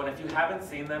Velasco, and if you haven't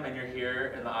seen them and you're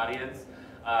here in the audience,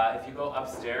 if you go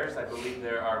upstairs, I believe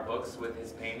there are books with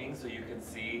his paintings, so you can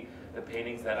see the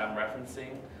paintings that I'm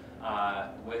referencing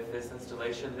with this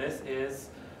installation. This is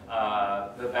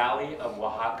the Valley of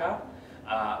Oaxaca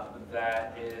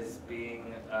that is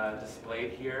being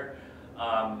displayed here.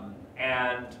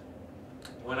 And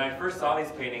when I first saw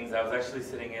these paintings, I was actually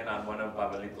sitting in on one of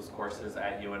Babelito's courses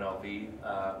at UNLV,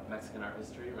 Mexican Art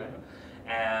History, right?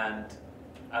 And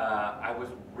I was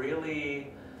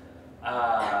really...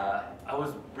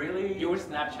 You were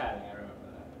Snapchatting, I remember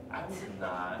that. I was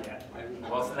not. Yeah.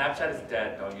 Well, Snapchat is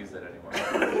dead. Don't use it anymore.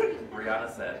 Rihanna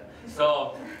said.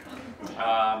 So,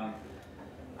 I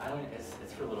don't.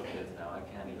 It's for little kids now. I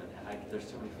can't even. There's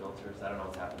too many filters. I don't know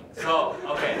what's happening. So,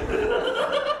 okay.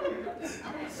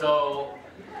 So,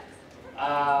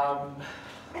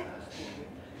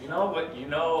 you know what? You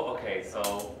know. Okay.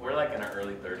 So we're like in our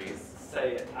early 30s.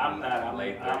 Say it. I'm not. I'm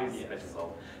late I'm 30s. yes. Bitch is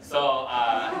old. So,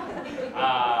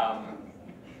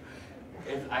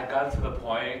 I got to the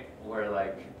point where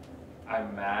like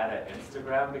I'm mad at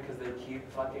Instagram because they keep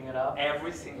fucking it up.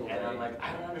 Every single day. And I'm like,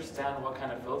 I don't understand what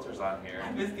kind of filters on here.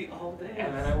 I miss the old days.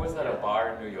 And then I was at a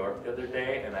bar in New York the other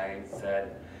day, and I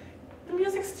said, the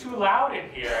music's too loud in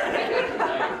here.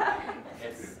 Like,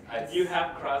 it's you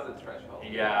have crossed the threshold.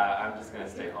 Yeah, I'm just gonna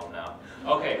stay home now.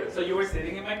 Okay. So you were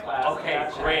sitting in my class. Okay,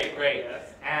 great.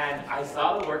 Yes. And I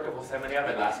saw the work of Jose Maria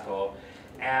Velasco,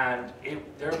 and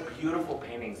they're beautiful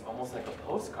paintings, almost like a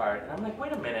postcard. And I'm like,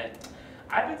 wait a minute,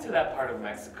 I've been to that part of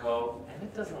Mexico, and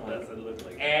it doesn't look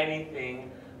like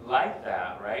anything like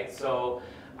that, right? So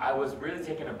I was really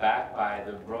taken aback by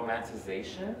the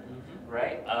romanticization,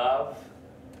 right, of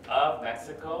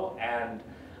Mexico, and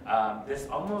this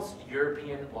almost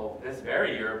European, well, this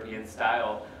very European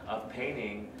style of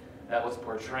painting that was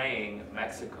portraying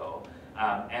Mexico.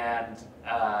 And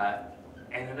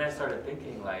then I started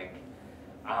thinking, like,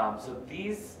 so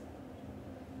these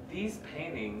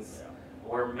paintings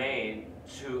were made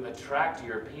to attract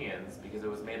Europeans, because it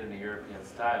was made in a European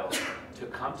style, to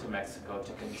come to Mexico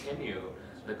to continue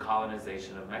the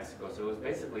colonization of Mexico. So it was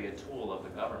basically a tool of the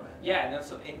government. Yeah, no,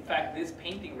 so in fact, this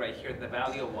painting right here, the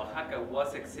Valley of Oaxaca,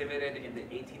 was exhibited in the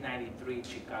 1893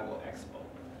 Chicago Expo.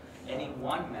 And it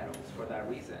won medals for that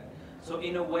reason. So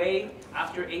in a way,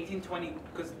 after 1820,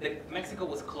 because Mexico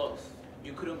was closed,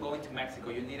 you couldn't go into Mexico,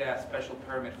 you needed a special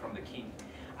permit from the king.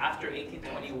 After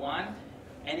 1821,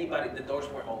 the doors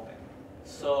were open.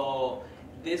 So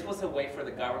this was a way for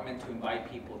the government to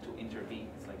invite people to intervene.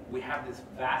 It's like, we have this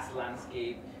vast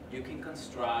landscape, you can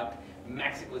construct,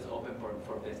 Mexico is open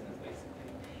for business,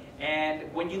 basically.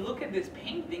 And when you look at these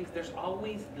paintings, there's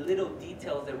always little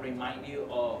details that remind you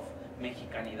of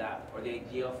Mexicanidad, or the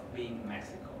idea of being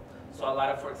Mexico. So a lot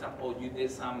of, for example, you did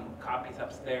some copies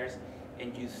upstairs,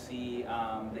 and you see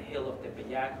the hill of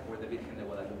Tepeyac, where the Virgen de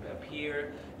Guadalupe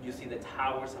appeared. You see the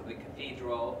towers of the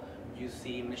cathedral. You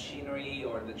see machinery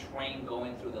or the train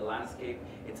going through the landscape.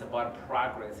 It's about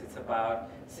progress. It's about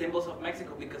symbols of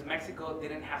Mexico, because Mexico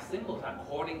didn't have symbols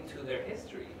according to their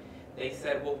history. They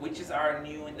said, well, which is our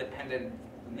new independent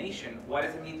nation? What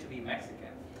does it mean to be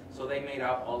Mexican? So they made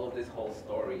up all of this whole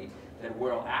story that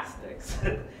we're all Aztecs,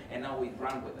 and now we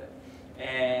run with it.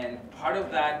 And part of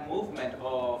that movement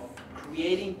of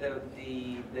creating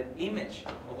the image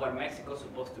of what Mexico is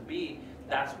supposed to be,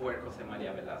 that's where Jose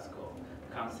Maria Velasco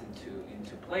comes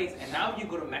into place. And now if you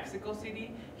go to Mexico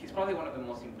City, he's probably one of the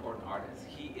most important artists.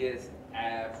 He is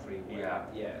everywhere. Yeah.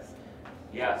 Yes.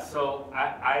 Yeah, so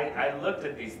I looked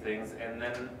at these things, and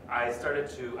then I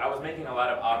was making a lot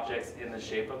of objects in the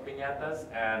shape of piñatas,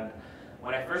 and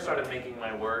when I first started making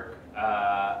my work,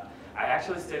 I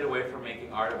actually stayed away from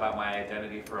making art about my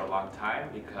identity for a long time,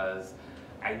 because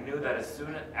I knew that as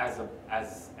soon as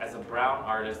a brown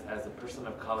artist, as a person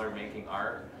of color making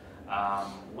art,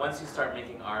 once you start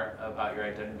making art about your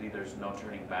identity, there's no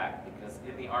turning back, because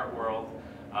in the art world,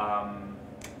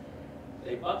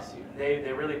 They box you.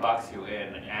 They really box you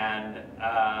in, and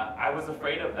I was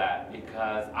afraid of that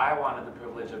because I wanted the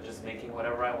privilege of just making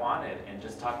whatever I wanted and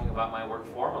just talking about my work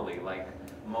formally, like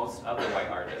most other white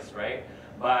artists, right?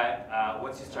 But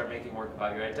once you start making work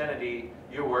about your identity,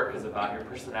 your work is about your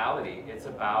personality. It's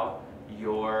about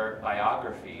your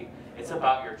biography. It's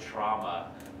about your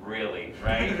trauma, really,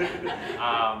 right?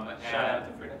 Shout out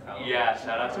to Frida Kahlo. Yeah,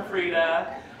 shout out to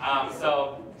Frida.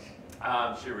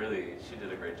 She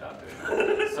did a great job doing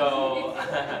it. So,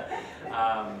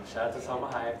 shout out to Salma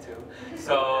Hayek too.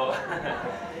 So,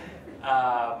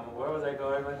 where was I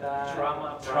going with that?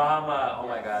 Trauma. Oh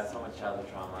my God, so much childhood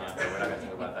trauma. Yeah. We're not gonna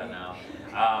talk about that now.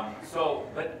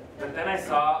 But then I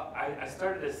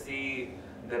started to see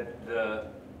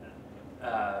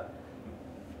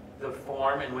the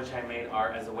form in which I made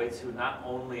art as a way to not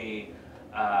only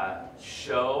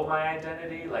show my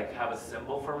identity, like have a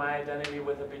symbol for my identity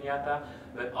with a piñata,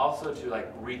 but also to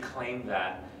like reclaim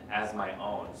that as my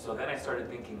own. So then I started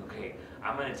thinking, okay,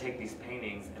 I'm gonna take these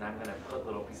paintings and I'm gonna put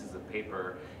little pieces of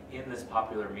paper in this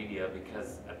popular media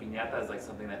because a piñata is like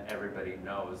something that everybody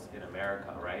knows in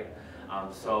America, right?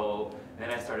 So then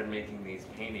I started making these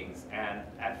paintings, and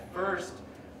at first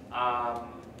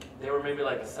they were maybe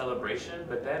like a celebration,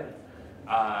 but then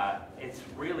it's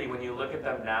really, when you look at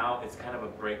them now, it's kind of a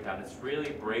breakdown. It's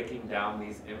really breaking down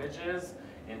these images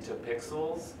into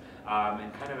pixels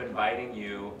and kind of inviting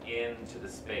you into the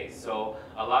space. So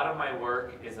a lot of my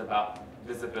work is about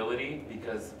visibility,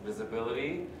 because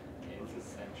visibility is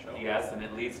essential. Yes, and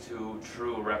it leads to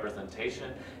true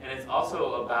representation. And it's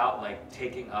also about like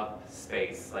taking up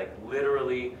space, like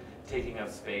literally taking up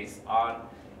space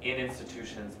in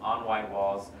institutions, on white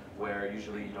walls, where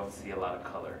usually you don't see a lot of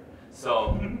color.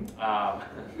 So,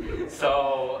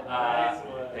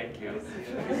 thank you.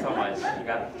 Thank you so much.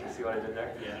 You see what I did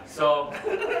there? Yeah. So,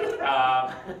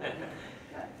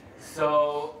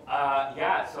 so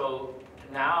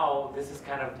now this is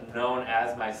kind of known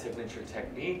as my signature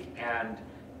technique, and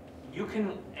you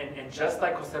can, and just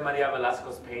like Jose Maria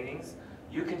Velasco's paintings,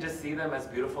 you can just see them as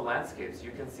beautiful landscapes.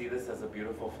 You can see this as a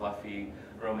beautiful, fluffy,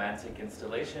 romantic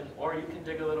installation, or you can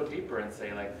dig a little deeper and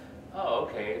say like, oh,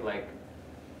 okay, like,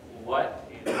 what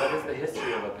is the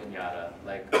history of a piñata?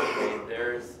 Like, okay,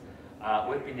 there's,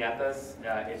 with piñatas,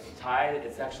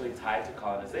 it's actually tied to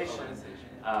colonization,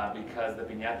 because the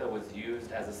piñata was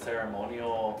used as a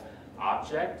ceremonial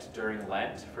object during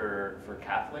Lent for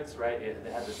Catholics, right? It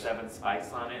had the 7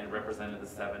 spikes on it. It represented the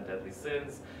 7 deadly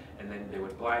sins. And then they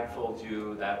would blindfold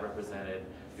you. That represented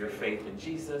your faith in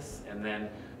Jesus. And then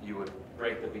you would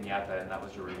break the piñata, and that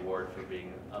was your reward for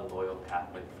being a loyal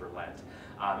Catholic for Lent.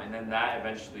 And then that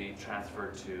eventually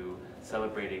transferred to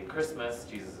celebrating Christmas,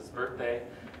 Jesus' birthday.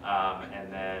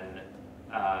 And then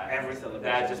Every celebration.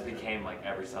 that just became like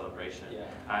every celebration.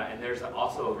 Yeah. And there's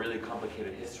also a really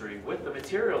complicated history with the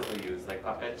materials we use, like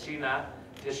papel china,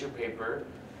 tissue paper.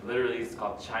 Literally, it's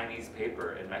called Chinese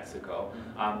paper in Mexico.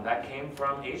 That came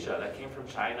from Asia. That came from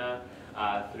China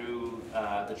through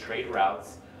the trade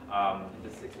routes. In the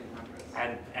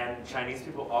 1600s. And Chinese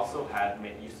people also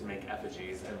used to make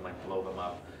effigies and like blow them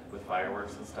up with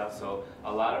fireworks and stuff. So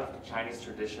a lot of Chinese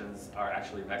traditions are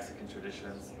actually Mexican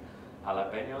traditions.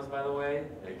 Jalapenos, by the way,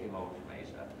 they came over from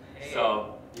Asia. Hey,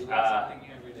 so you learn something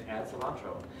new every day. and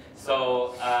cilantro.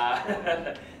 So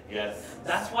yes.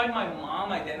 That's why my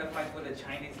mom identifies with a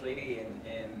Chinese lady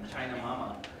in China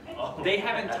Mama. Oh, They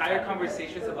have entire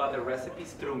conversations about the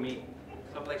recipes through me.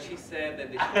 So like she said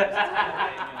that the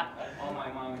oh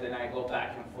my mom, then I go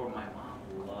back and forth. My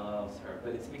mom loves her,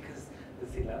 but it's because the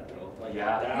cilantro. Like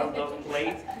down those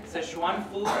plates, Szechuan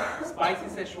food, spicy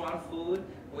Szechuan food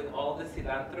with all the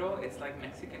cilantro. It's like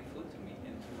Mexican food to me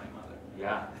and to my mother.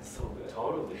 Yeah, It's so good.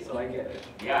 totally. So I get it.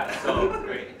 Yeah, so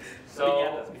great.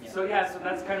 So Piñatas. so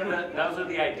that's kind of those are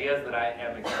the ideas that I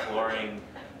am exploring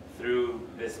through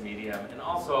this medium, and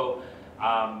also.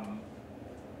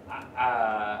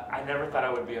 I never thought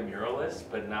I would be a muralist,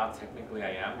 but now technically I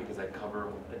am because I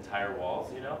cover entire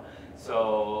walls, you know?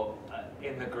 So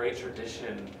in the great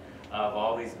tradition of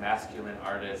all these masculine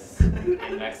artists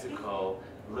in Mexico,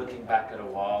 looking back at a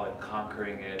wall and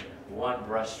conquering it one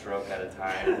brush stroke at a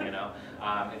time, you know?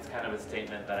 It's kind of a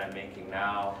statement that I'm making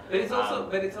now. But it's also,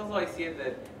 I see it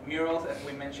that murals, as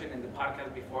we mentioned in the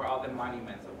podcast before, are the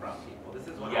monuments of brown people. This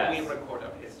is what we record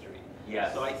of history.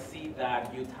 Yes. So I see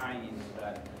that you tying into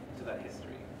that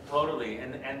history. Totally,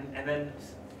 and then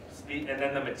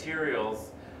the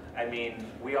materials. I mean,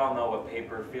 we all know what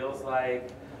paper feels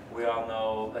like. We all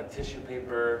know like tissue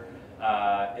paper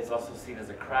is also seen as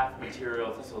a craft material.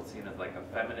 It's also seen as like a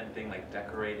feminine thing, like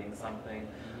decorating something.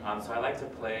 So I like to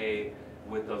play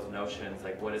with those notions,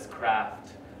 like what is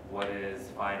craft, what is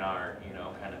fine art, you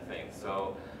know, kind of thing.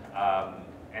 So,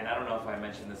 and I don't know if I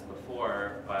mentioned this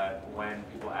before, but when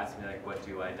people ask me like, what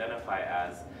do you identify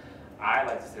as? I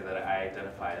like to say that I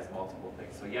identify as multiple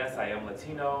things. So yes, I am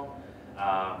Latino,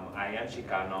 I am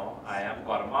Chicano, I am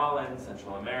Guatemalan,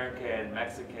 Central American,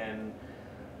 Mexican.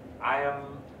 I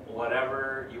am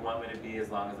whatever you want me to be as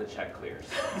long as the check clears.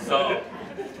 So,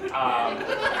 it's hard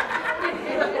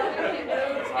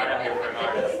out here for an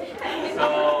artist.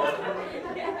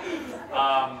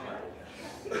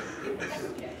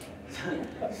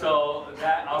 So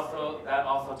that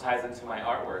also ties into my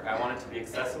artwork. I want it to be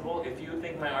accessible. If you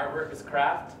think my artwork is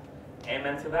craft,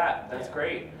 amen to that. That's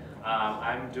great.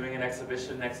 I'm doing an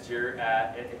exhibition next year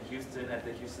in Houston at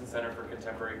the Houston Center for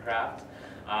Contemporary Craft.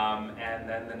 And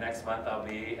then the next month I'll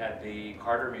be at the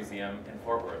Carter Museum in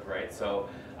Fort Worth, right? So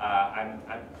I'm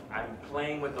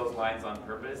playing with those lines on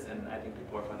purpose, and I think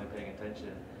people are finally paying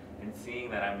attention and seeing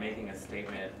that I'm making a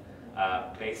statement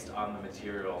based on the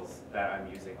materials that I'm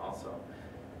using also.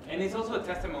 And it's also a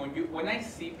testament, when I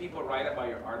see people write about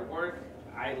your artwork,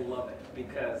 I love it,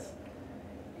 because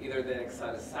either they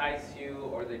exoticize you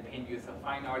or they paint you as a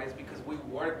fine artist, because we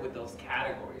work with those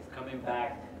categories. Coming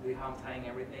back, how I'm tying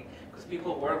everything, because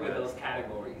people work with those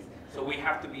categories. So we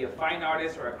have to be a fine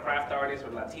artist or a craft artist or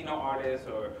Latino artist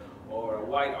or a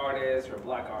white artist or a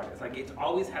black artist. Like, it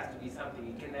always has to be something.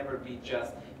 It can never be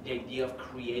just the idea of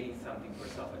creating something for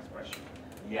self-expression.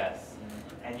 Yes,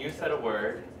 and you said a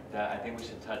word that I think we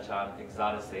should touch on,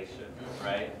 exoticization,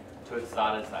 right? To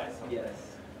exoticize something.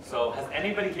 Yes. So has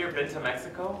anybody here been to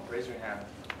Mexico? Raise your hand.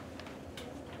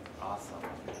 Awesome.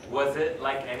 Was it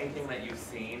like anything that you've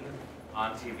seen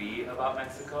on TV about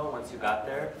Mexico once you got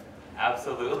there?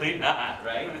 Absolutely not,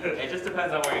 right? It just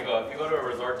depends on where you go. If you go to a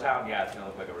resort town, yeah, it's gonna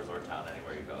look like a resort town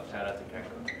anywhere you go. Shout out to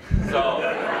Cancun. So,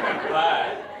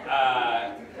 but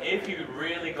if you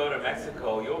really go to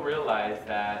Mexico, you'll realize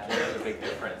that there's a big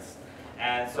difference.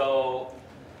 And so,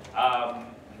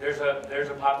 there's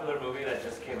a popular movie that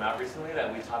just came out recently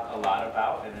that we talk a lot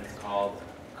about, and it's called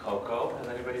Coco. Has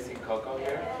anybody seen Coco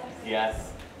here?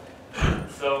 Yes.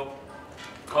 So,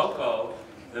 Coco,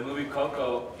 the movie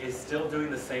Coco, is still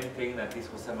doing the same thing that these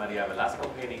Jose Maria Velasco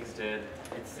paintings did.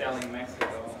 It's selling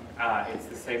Mexico. It's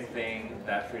the same thing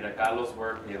that Frida Kahlo's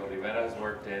work, Diego Rivera's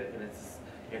work did, and it's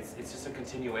just a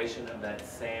continuation of that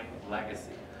same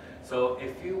legacy. So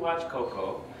if you watch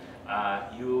Coco,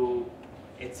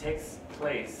 it takes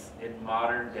place in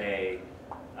modern day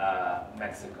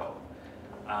Mexico.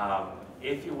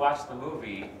 If you watch the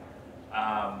movie,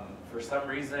 for some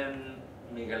reason,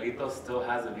 Miguelito still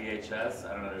has a VHS.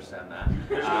 I don't understand that.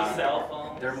 There's no cell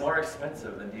phones. They're more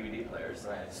expensive than DVD players.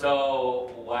 Right. So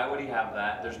why would he have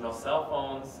that? There's no cell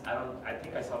phones. I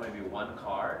think I saw maybe one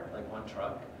car, like one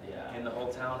truck, in the whole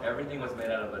town. Everything was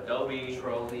made out of Adobe.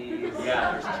 Trolleys.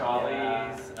 Yeah, there's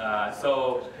trolleys.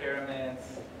 So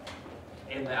pyramids.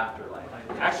 In the afterlife.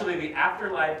 Actually, the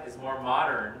afterlife is more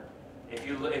modern. If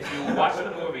you watch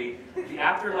the movie, the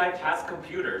afterlife has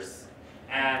computers,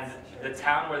 and the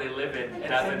town where they live in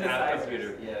doesn't have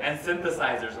computers. Yes. And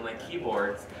synthesizers and like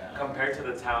keyboards compared to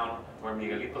the town where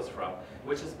Miguelito's from,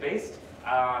 which is based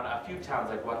on a few towns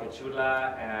like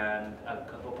Huacachula and a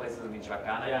couple places in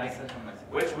Michoacan, I think,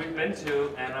 which we've been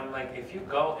to. And I'm like, if you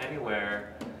go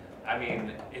anywhere, I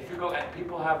mean, if you go,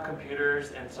 people have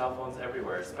computers and cell phones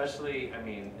everywhere, especially, I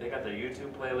mean, they got their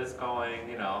YouTube playlist going,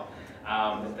 you know.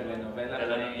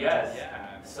 Yes.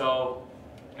 Yeah. So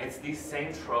it's these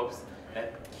same tropes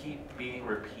that keep being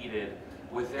repeated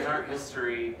within our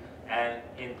history and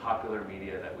in popular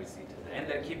media that we see today. And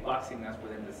that keep boxing us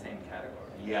within the same category.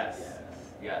 Yes.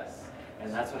 Yes.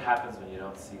 And that's what happens when you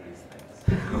don't see these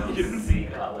things. You don't see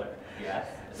color. Yes.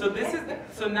 So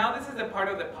now this is the part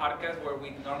of the podcast where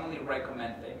we normally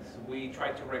recommend things. We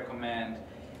try to recommend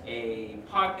a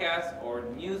podcast or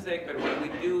music, but when we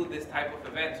do this type of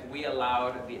events, we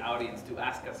allow the audience to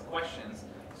ask us questions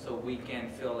so we can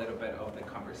feel a little bit of the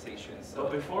conversation. So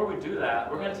But before we do that,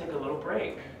 we're going to take a little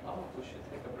break. oh, we should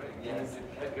take a break. Yes.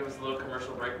 Give us a little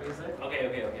commercial break music. Okay.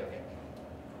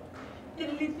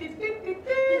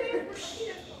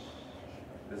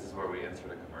 This is where we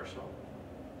insert a commercial.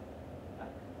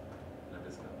 No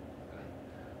disco.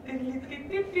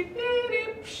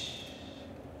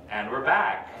 And we're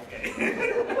back. Okay.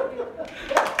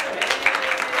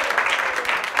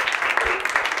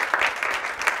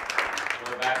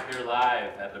 We're back here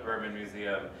live at the Berman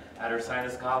Museum at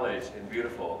Ursinus College in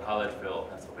beautiful Collegeville,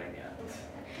 Pennsylvania.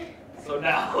 So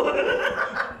now,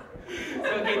 So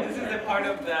okay, this is the part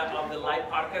of the live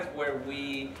podcast where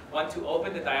we want to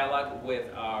open the dialogue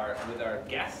with our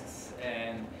guests,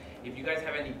 and if you guys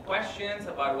have any questions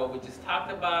about what we just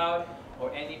talked about,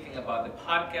 or anything about the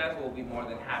podcast, we'll be more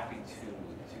than happy to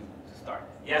start.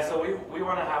 Yeah, so we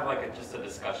want to have like just a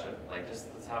discussion, like just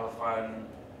let's have a fun,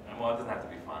 and well, it doesn't have to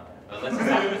be fun, but let's just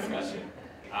have a discussion.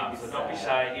 So don't be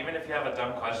shy, even if you have a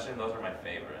dumb question, those are my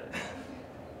favorite. Is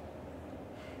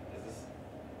this,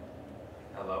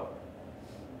 hello?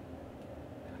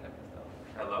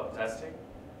 Hello, testing?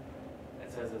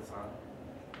 It says it's on.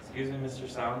 Excuse me, Mr.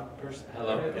 Sound Person.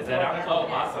 Hello, is that on? Oh,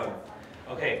 awesome.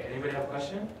 Okay, anybody have a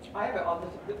question? I have it on this.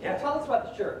 Yeah. Tell us about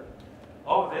the shirt.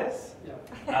 Oh, this? Yeah.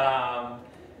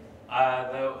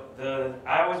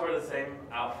 I always wear the same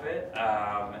outfit,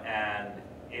 and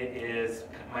it is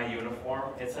my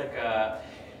uniform. It's like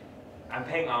I'm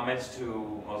paying homage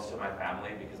to most of my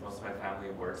family because most of my family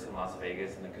works in Las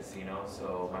Vegas in the casino.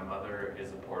 So my mother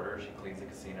is a porter, she cleans the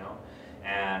casino.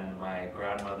 And my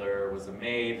grandmother was a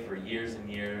maid for years and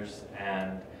years.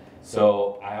 And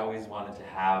so I always wanted to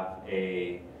have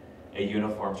a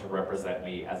uniform to represent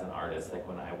me as an artist, like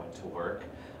when I went to work.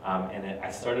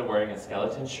 I started wearing a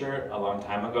skeleton shirt a long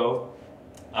time ago.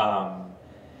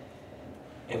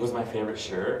 It was my favorite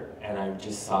shirt, and I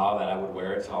just saw that I would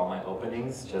wear it to all my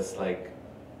openings, just like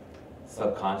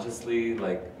subconsciously,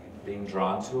 like being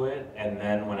drawn to it. And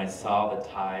then when I saw the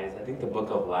ties, I think the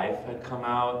Book of Life had come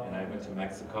out, and I went to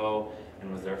Mexico and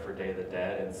was there for Day of the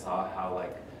Dead and saw how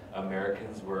like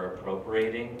Americans were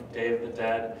appropriating Day of the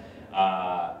Dead.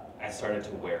 I started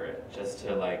to wear it just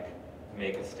to like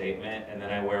make a statement. And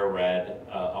then I wear red,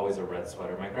 always a red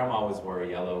sweater. My grandma always wore a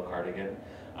yellow cardigan,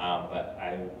 but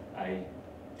I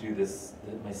do this,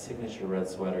 my signature red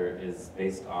sweater is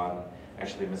based on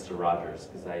actually Mr. Rogers,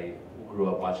 because I grew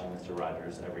up watching Mr.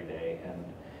 Rogers every day, and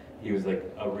he was like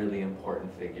a really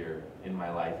important figure in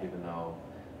my life, even though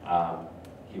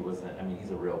he wasn't, I mean, he's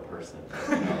a real person,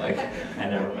 you know, like I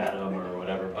never met him or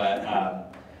whatever,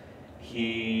 but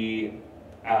he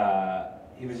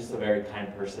was just a very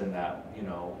kind person that, you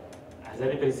know, has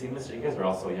anybody seen Mr. You guys are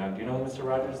all so young. Do you know who Mr.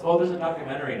 Rogers? Oh, there's a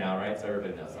documentary now, right? So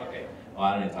everybody knows. Okay. Well,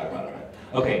 I don't need to talk about it. Right?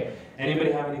 Okay.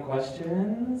 Anybody have any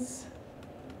questions?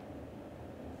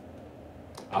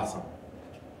 Awesome.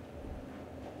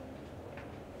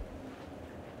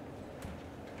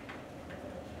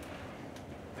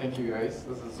 Thank you, guys.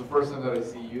 This is the first time that I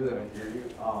see you, that I hear you.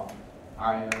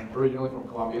 I am originally from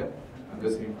Colombia. I'm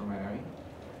visiting from Miami.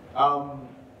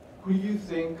 Who do you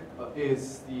think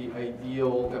is the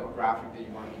ideal demographic that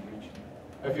you want to be reaching?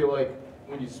 I feel like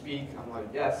when you speak, I'm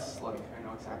like, yes, like I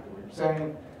know exactly what you're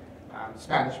saying. I'm a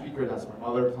Spanish speaker, that's my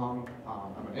mother tongue.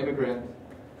 I'm an immigrant.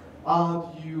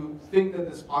 Do you think that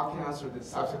this podcast or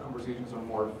these types of conversations are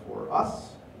more for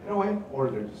us in a way, or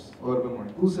they're just a little bit more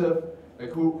inclusive? Like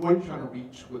who are you trying to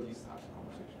reach with these types of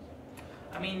conversations?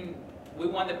 I mean, we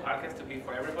want the podcast to be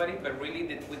for everybody, but really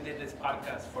we did this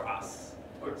podcast for us.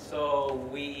 So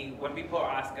when people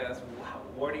ask us,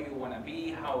 where do you want to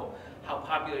be, how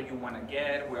popular you want to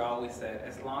get, we always said,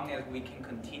 as long as we can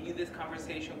continue this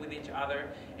conversation with each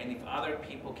other, and if other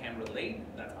people can relate,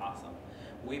 that's awesome.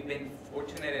 We've been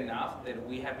fortunate enough that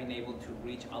we have been able to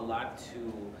reach a lot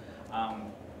to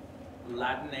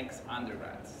Latinx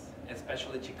undergrads,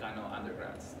 especially Chicano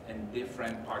undergrads in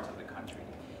different parts of the country.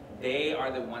 They are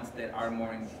the ones that are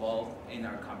more involved in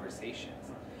our conversations.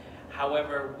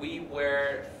 However, we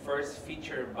were first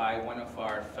featured by one of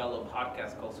our fellow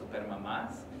podcasts called Super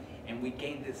Mamás, and we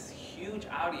gained this huge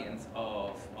audience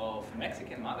of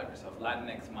Mexican mothers, of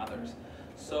Latinx mothers.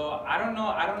 So I don't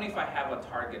know if I have a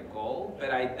target goal,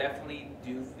 but I definitely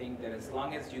do think that as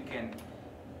long as you can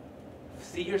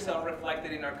see yourself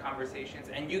reflected in our conversations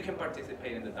and you can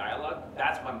participate in the dialogue,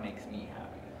 that's what makes me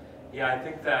happy. Yeah, I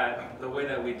think that the way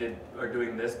that we are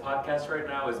doing this podcast right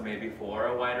now is maybe for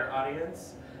a wider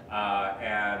audience.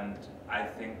 And I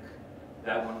think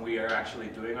that when we are actually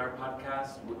doing our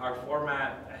podcast, our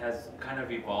format has kind of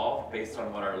evolved based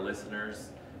on what our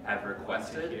listeners have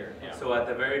requested. Yeah. So at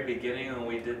the very beginning when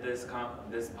we did this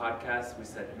podcast, we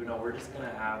said, you know, we're just going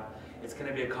to have, it's going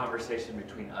to be a conversation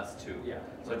between us two. Yeah.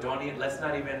 So let's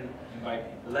not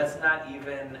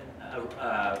even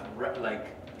like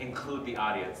include the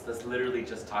audience. Let's literally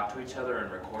just talk to each other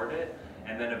and record it.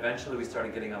 And then eventually we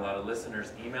started getting a lot of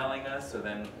listeners emailing us, so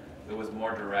then it was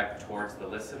more direct towards the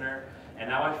listener. And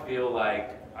now I feel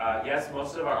like, yes,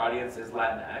 most of our audience is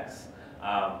Latinx,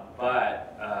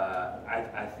 but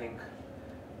I think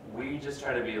we just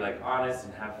try to be like honest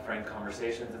and have frank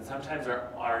conversations. And sometimes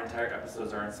our entire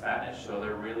episodes are in Spanish, so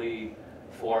they're really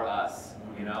for us,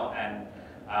 you know? And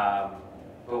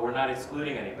but we're not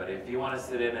excluding anybody. If you want to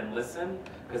sit in and listen,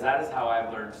 because that is how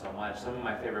I've learned so much. Some of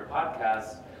my favorite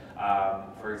podcasts,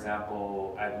 for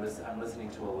example, I'm listening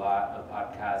to a lot of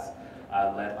podcasts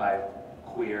led by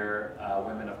queer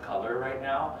women of color right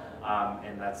now,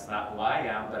 and that's not who I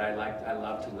am, but I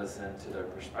love to listen to their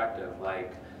perspective.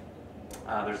 Like,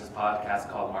 there's this podcast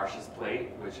called Marsha's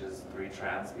Plate, which is 3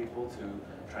 trans people, 2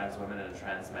 trans women and a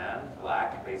trans man,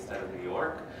 Black, based out of New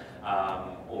York.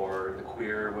 Or the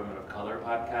Queer Women of Color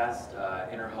podcast,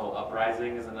 Inner Ho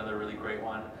Uprising is another really great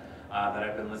one that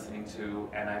I've been listening to,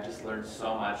 and I just learned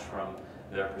so much from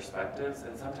their perspectives.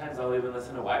 And sometimes I'll even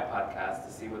listen to white podcasts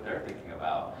to see what they're thinking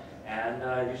about. And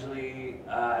usually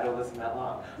I don't listen that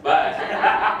long, but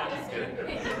just kidding.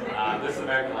 This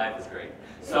American Life is great.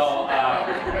 So,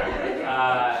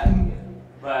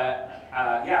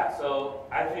 yeah. So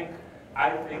I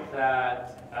think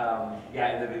that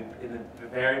yeah, in the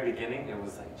very beginning, it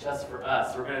was like just for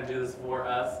us. We're gonna do this for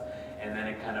us, and then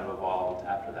it kind of evolved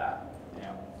after that.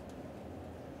 Yeah.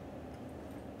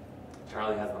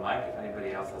 Charlie has the mic. If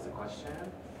anybody else has a question,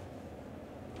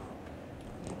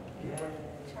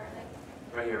 Charlie,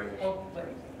 right here, right here. Oh,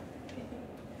 please.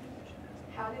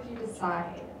 how did you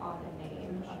decide on the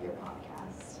name of your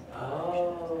podcast?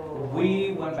 Oh.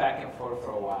 We went back and forth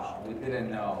for a while. We didn't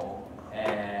know,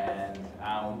 and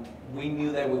we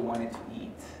knew that we wanted to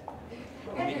eat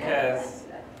because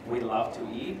we love to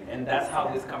eat, and that's how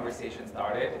this conversation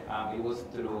started. It was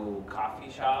through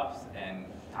coffee shops and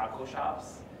taco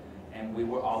shops, and we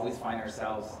would always find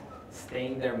ourselves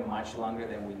staying there much longer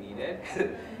than we needed,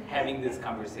 having this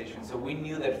conversation. So we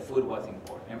knew that food was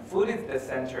important, and food is the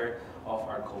center of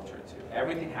our culture too.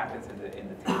 Everything happens in the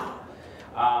table.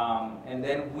 And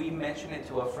then we mentioned it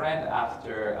to a friend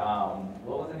after,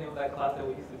 what was the name of that class that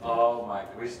we used to do? Oh my,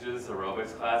 we should do this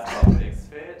aerobics class called Mixed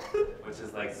Fit, which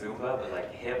is like Zumba, but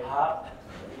like hip hop.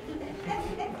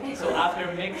 So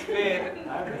after Mixed Fit,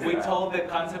 we told the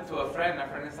concept to a friend. Our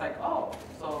friend is like, oh,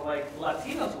 so like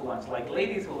Latinos who lunch, like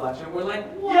ladies who lunch. And we're like,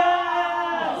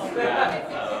 yes! Yeah,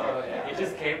 so it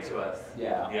just came to us.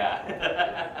 Yeah.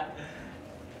 Yeah.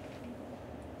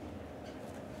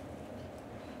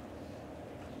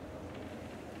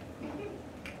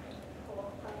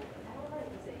 Cool. I don't know how to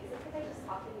use it. Is it because I just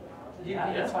talk really loud?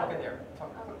 Yeah, Yeah, that's talk fine. in there. Talk.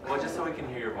 Well, just so we can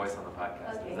hear your voice on the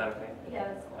podcast. Okay. Is that okay? Yeah,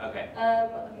 that's cool. Okay.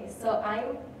 Okay, so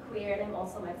I'm queer and I'm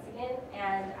also Mexican,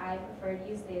 and I prefer to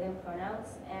use they, them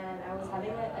pronouns. And I was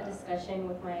having a discussion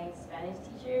with my Spanish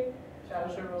teacher,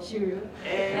 Shuru,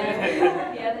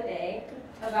 the other day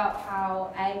about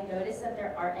how I've noticed that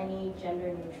there aren't any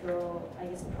gender neutral, I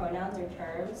guess, pronouns or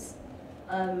terms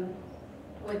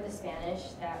with the Spanish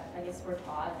that I guess were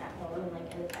taught at home and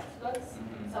like in the textbooks.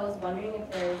 So I was wondering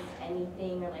if there's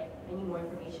anything or like any more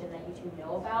information that you two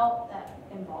know about that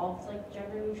involves like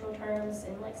gender neutral terms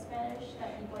in like Spanish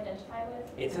that people identify with.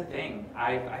 It's a thing.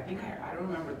 I think I don't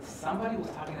remember. Somebody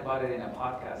was talking about it in a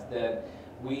podcast that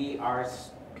we are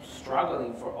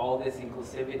struggling for all this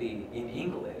inclusivity in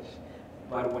English,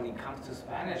 but when it comes to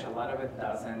Spanish, a lot of it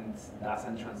doesn't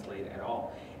translate at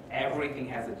all. Everything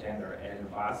has a gender. El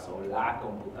vaso, la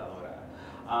computadora.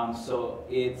 So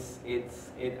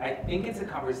I think it's a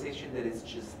conversation that is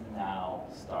just now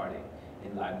starting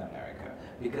in Latin America,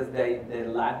 because the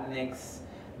Latinx,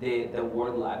 the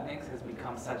word Latinx has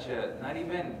become such a,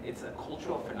 it's a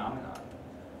cultural phenomenon,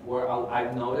 where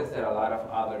I've noticed that a lot of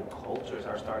other cultures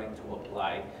are starting to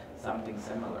apply something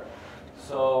similar.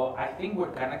 So I think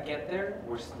we're gonna get there.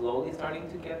 We're slowly starting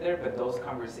to get there, but those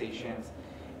conversations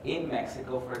in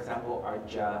Mexico, for example, are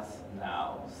just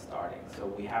now starting. So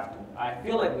we have to, I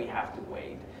feel like we have to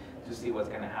wait to see what's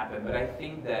gonna happen. But I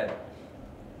think that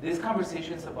these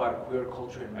conversations about queer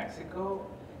culture in Mexico,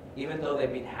 even though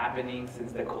they've been happening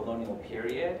since the colonial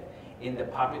period, in the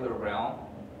popular realm,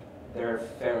 they're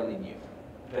fairly new.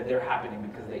 But they're happening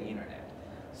because of the internet.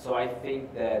 So I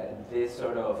think that this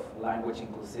sort of language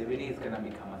inclusivity is gonna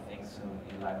become a thing soon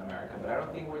in Latin America, but I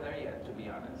don't think we're there yet, to be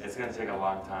honest. It's gonna take a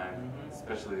long time,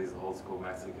 especially these old school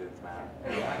Mexicans, man.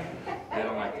 They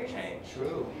don't like to change.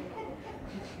 True.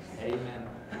 Amen.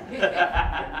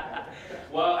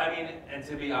 Well, I mean, and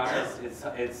to be honest,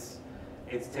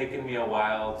 it's taken me a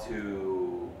while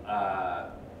to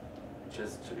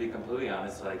just to be completely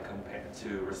honest, like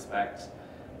to respect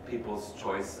people's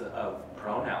choice of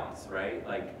pronouns, right?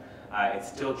 Like, it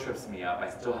still trips me up. I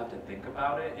still have to think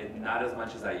about it. Not as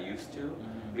much as I used to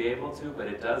be able to, but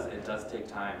it does take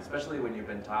time, especially when you've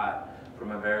been taught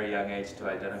from a very young age to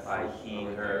identify he,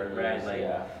 her, right? Like,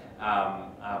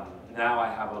 now I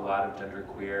have a lot of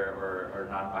genderqueer or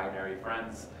non-binary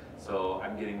friends, so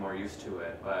I'm getting more used to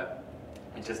it, but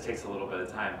it just takes a little bit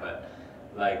of time. But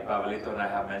like Pablito and I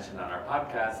have mentioned on our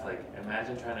podcast, like,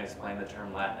 imagine trying to explain the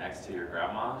term Latinx to your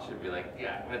grandma. She'd be like,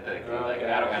 yeah, like,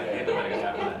 I don't have to get nobody to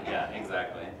have that. Yeah,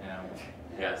 exactly.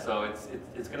 Yeah. Yeah, so it's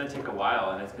going to take a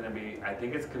while, and it's going to be, I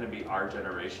think it's going to be our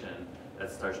generation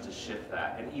that starts to shift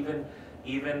that. And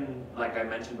even like I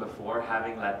mentioned before,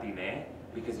 having Latine,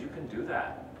 because you can do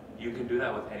that. You can do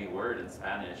that with any word in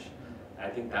Spanish. I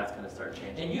think that's going to start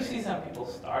changing. And you see some people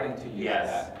starting to use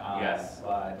Yes, that. yes.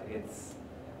 But it's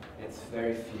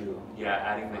very few. Yeah,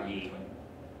 adding the E.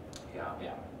 Yeah.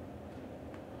 Yeah.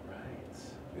 Right.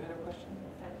 You had a question?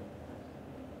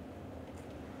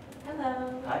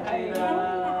 Hello. Hi, Hi, Jada.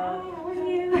 Hi, how are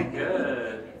you?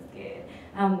 Good. It's good.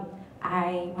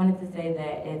 I wanted to say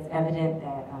that it's evident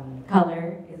that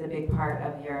color is a big part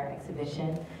of your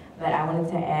exhibition, but I wanted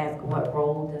to ask, what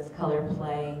role does color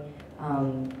play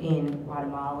in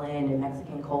Guatemalan and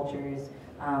Mexican cultures,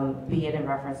 be it in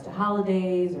reference to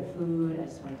holidays or food? I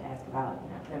just wanted to ask about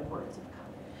the importance of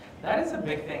color. That is a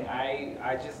big thing.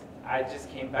 I just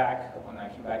came back. When I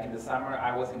came back in the summer,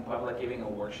 I was in Puebla giving a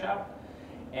workshop,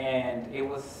 and it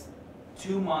was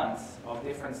 2 months of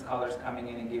different scholars coming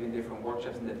in and giving different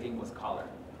workshops, and the theme was color.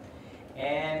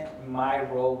 And my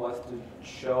role was to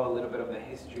show a little bit of the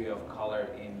history of color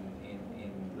in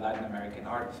Latin American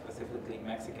art, specifically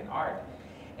Mexican art.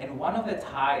 And one of the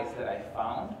ties that I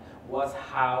found was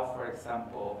how, for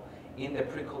example, in the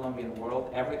pre-Columbian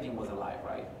world, everything was alive,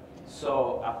 right?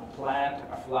 So a plant,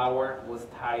 a flower was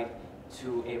tied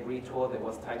to a ritual, that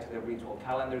was tied to the ritual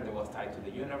calendar, that was tied to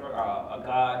the universe, a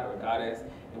god or a goddess,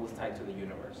 it was tied to the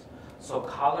universe. So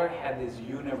color had this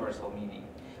universal meaning.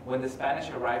 When the Spanish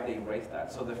arrived, they erased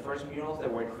that. So the first murals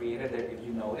that were created, if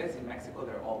you notice, in Mexico,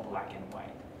 they're all black and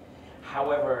white.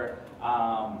 However,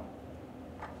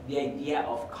 the idea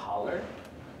of color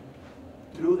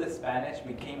through the Spanish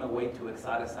became a way to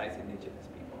exoticize indigenous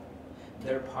people.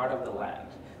 They're part of the land.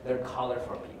 They're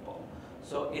colorful people.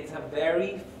 So it's a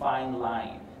very fine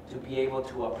line to be able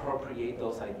to appropriate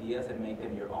those ideas and make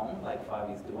them your own, like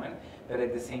Fabi's doing, but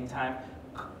at the same time,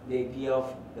 the idea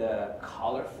of the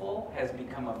colorful has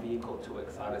become a vehicle to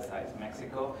exoticize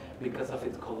Mexico because of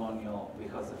its colonial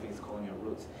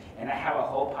roots. And I have a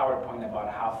whole PowerPoint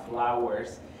about how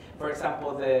flowers, for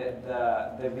example,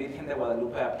 the Virgen de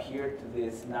Guadalupe appeared to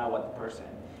this Nahuatl person.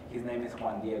 His name is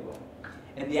Juan Diego.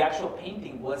 And the actual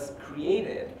painting was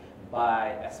created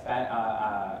by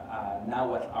a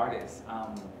Nahuatl artist,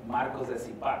 Marcos de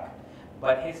Zipac.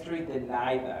 But history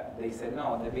denied that. They said,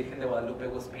 no, the Virgen de Guadalupe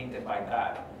was painted by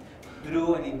God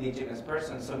through an indigenous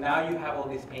person. So now you have all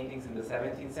these paintings in the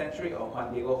 17th century of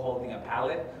Juan Diego holding a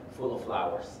palette full of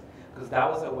flowers. Because that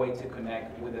was a way to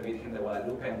connect with the Virgen de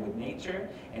Guadalupe and with nature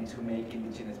and to make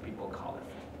indigenous people colorful.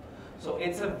 So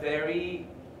it's a very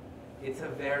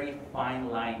fine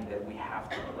line that we have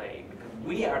to play, because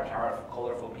we are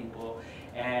colorful people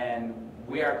and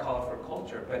we are colorful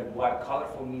culture, but what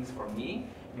colorful means for me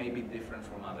may be different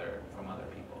from other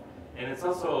people. And it's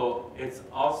also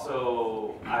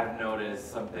I've noticed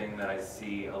something that I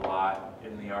see a lot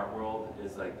in the art world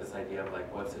is like this idea of like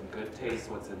what's in good taste,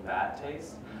 what's in bad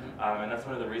taste. And that's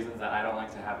one of the reasons that I don't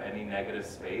like to have any negative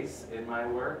space in my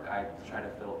work. I try to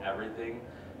fill everything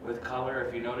with color.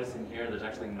 If you notice in here, there's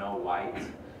actually no white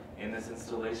in this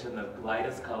installation. The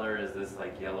lightest color is this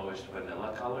like yellowish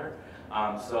vanilla color.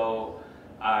 And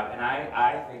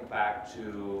I think back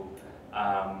to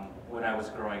when I was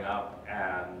growing up,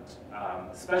 and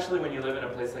especially when you live in a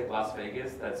place like Las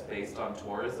Vegas that's based on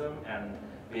tourism and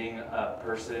being a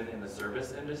person in the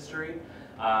service industry,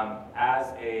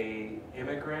 as a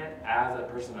immigrant, as a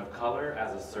person of color,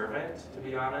 as a servant, to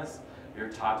be honest, you're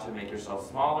taught to make yourself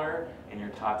smaller, and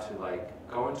you're taught to like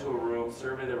go into a room,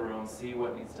 survey the room, see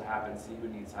what needs to happen, see who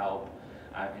needs help,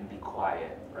 and be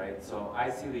quiet, right? So I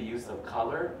see the use of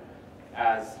color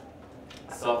as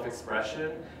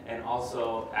self-expression and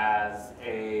also as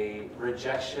a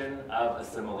rejection of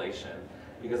assimilation,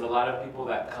 because a lot of people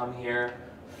that come here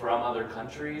from other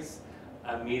countries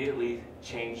immediately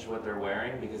change what they're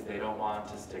wearing because they don't want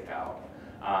to stick out.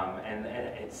 And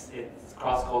it's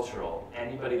cross-cultural.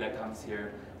 Anybody that comes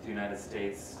here to the United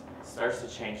States starts to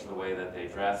change the way that they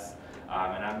dress.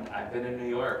 And I've been in New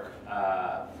York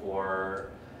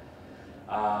for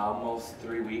almost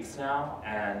 3 weeks now,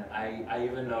 and I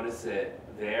even notice it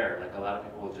there. Like a lot of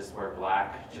people will just wear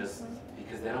black just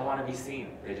because they don't want to be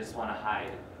seen. They just want to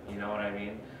hide. You know what I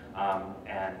mean?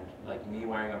 And like me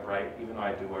wearing a bright, even though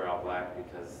I do wear all black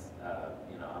because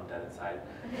you know, I'm dead inside.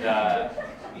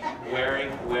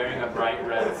 Wearing a bright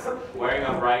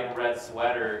red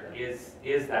sweater is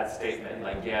that statement.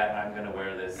 Like, yeah, I'm gonna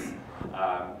wear this,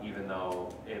 even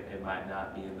though it might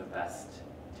not be in the best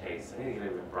taste. I need to get an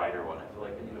even brighter one. I feel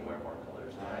like I need to wear more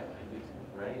colors. Right? I do too.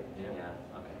 Right? Yeah.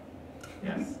 Okay.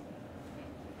 Yes.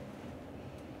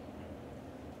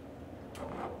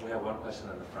 We have one question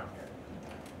in the front here.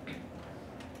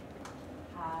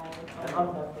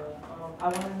 I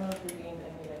want to know if you're gained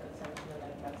any like attention in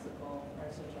like Mexico or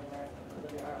Central America because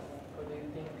of your artwork, or do you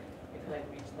think it could like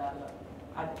reach that level?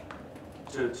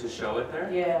 To show it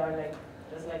there? Yeah, or like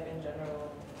just like in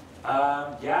general.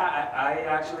 Yeah, I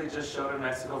actually just showed in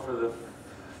Mexico for the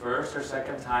first or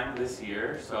second time this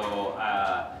year, so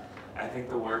I think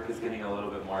the work is getting a little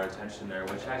bit more attention there,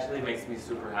 which actually makes me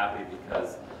super happy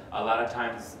because a lot of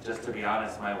times, just to be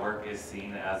honest, my work is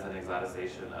seen as an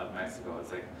exoticization of Mexico.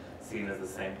 It's like seen as the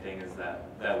same thing as that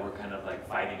we're kind of like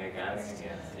fighting against,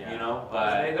 yeah. you know?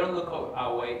 But they don't look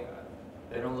away.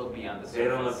 They don't look beyond the surface. they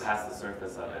don't look past the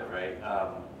surface of it, right?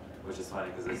 Which is funny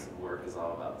because this work is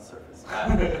all about the surface.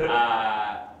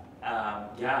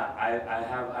 Yeah,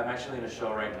 I'm actually in a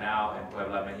show right now in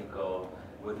Puebla, Mexico,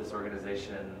 with this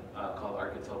organization called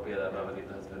Architopia that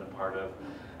Babadita has been a part of,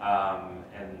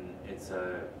 and it's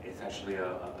actually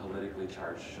a politically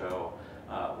charged show,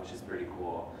 which is pretty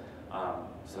cool.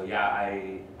 So yeah,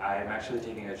 I'm actually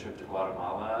taking a trip to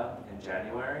Guatemala in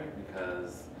January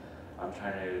because I'm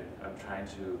trying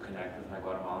to connect with my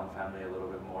Guatemalan family a little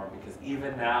bit more, because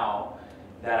even now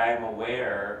that I'm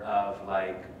aware of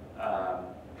like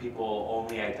people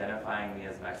only identifying me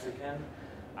as Mexican,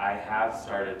 I have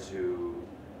started to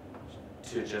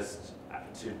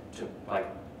like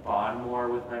bond more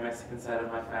with my Mexican side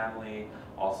of my family,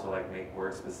 also like make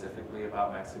work specifically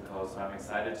about Mexico. So I'm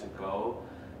excited to go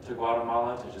to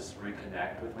Guatemala to just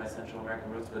reconnect with my Central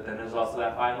American roots. But then there's also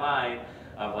that fine line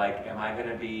of like, am I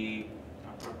gonna be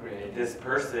this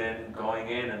person going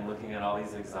in and looking at all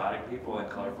these exotic people in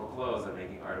colorful clothes and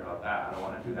making art about that? I don't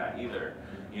want to do that either,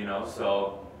 you know.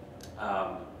 So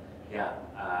yeah,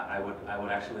 I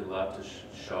would actually love to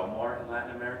show more in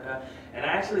Latin America. And I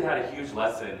actually had a huge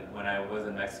lesson when I was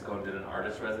in Mexico and did an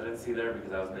artist residency there,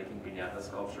 because I was making piñata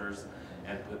sculptures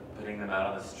and putting them out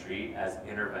on the street as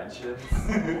interventions.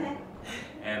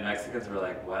 And Mexicans were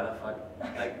like, why the fuck?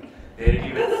 Like, they didn't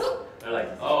even, they're like,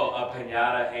 oh, a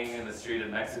piñata hanging in the street in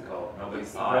Mexico. Nobody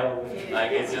saw it.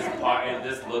 Like, it's just part, it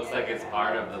just looks like it's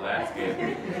part of the landscape.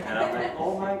 And I'm like,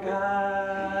 oh my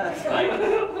God. Like,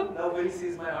 nobody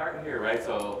sees my art here, right?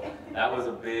 So that was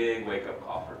a big wake up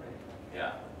call for me.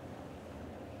 Yeah.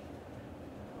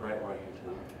 Right here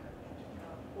too.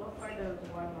 What part of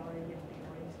Guatemala are you going to be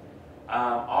raised in?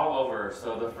 All over.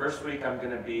 So the first week I'm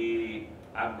gonna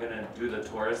do the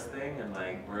tourist thing, and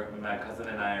like my cousin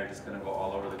and I are just gonna go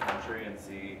all over the country and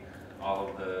see all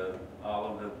of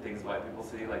the things white people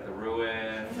see, like the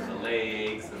ruins and the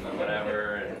lakes and the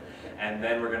whatever, and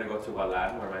then we're gonna go to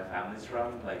Balan, where my family's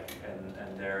from, like,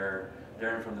 and they're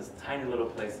from this tiny little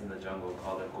place in the jungle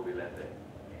called El Cubilete.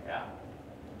 Yeah.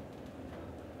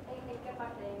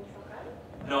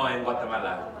 No, in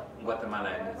Guatemala. Guatemala.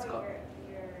 It's called.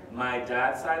 My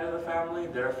dad's side of the family,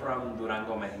 they're from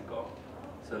Durango, Mexico.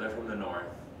 So they're from the north,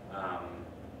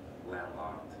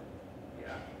 landlocked.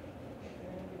 Yeah.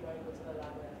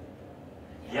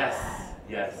 Yes,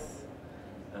 yes.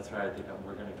 That's right. I think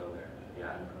we're gonna go there.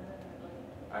 Yeah.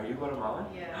 Are you Guatemalan?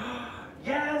 Yeah.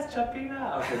 Yes,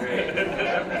 Chapina. Okay, great.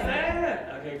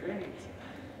 Okay, great.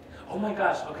 Oh my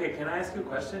gosh. Okay, can I ask you a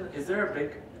question? Is there a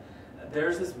big?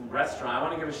 There's this restaurant. I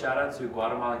want to give a shout out to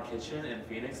Guatemalan Kitchen in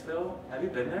Phoenixville. Have you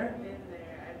been there? I've been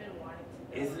there. I've been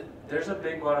wanting to. There's a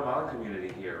big Guatemalan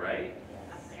community here, right?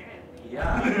 Apparently.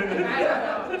 Yeah. I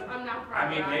don't know. I'm not from I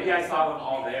mean, maybe I saw them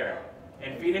all there.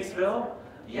 In Phoenixville?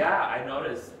 Yeah, I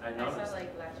noticed. I saw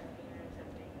like Latinos or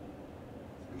something.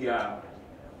 Yeah.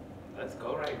 Let's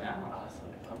go right now.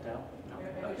 Awesome. I'm down.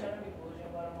 If you're trying to be bougie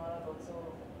in Guatemala, go to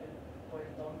El Puerto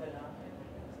de la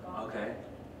it's called. Okay.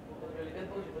 It's really good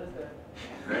bougie, but it's good.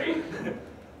 Great.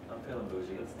 I'm feeling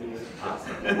bougie. Let's do it.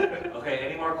 Awesome. Okay,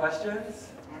 any more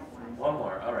questions? One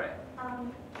more. All right.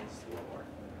 Let's do one more.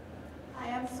 I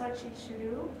am Sochi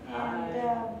Churu,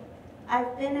 and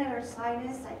I've been at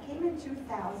Ursinus. I came in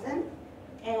 2000,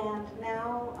 and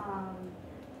now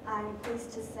I'm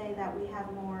pleased to say that we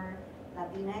have more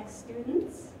Latinx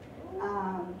students,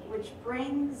 which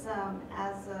brings,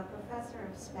 as a professor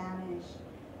of Spanish,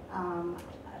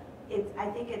 I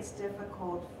think it's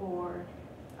difficult for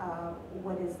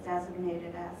what is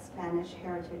designated as Spanish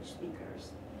heritage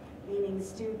speakers, meaning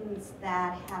students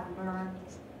that have learned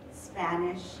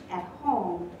Spanish at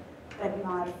home, but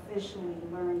not officially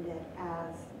learned it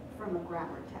as from a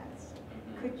grammar text.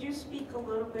 Could you speak a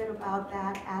little bit about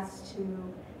that as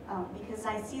to, because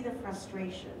I see the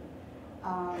frustration,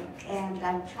 and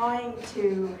I'm trying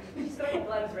to,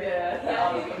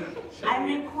 I'm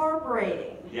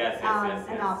incorporating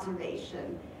an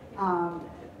observation.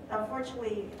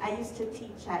 Unfortunately, I used to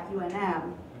teach at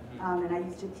UNM, and I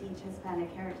used to teach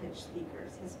Hispanic heritage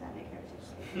speakers,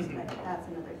 but that's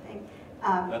another thing.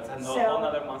 That's a so- whole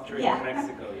other monster yeah. in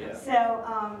Mexico, yeah. So,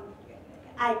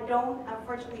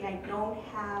 unfortunately, I don't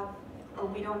have, or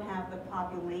we don't have the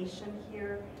population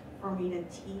here for me to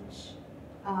teach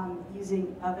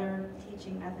using other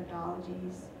teaching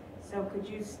methodologies. So could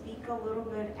you speak a little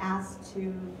bit as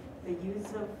to the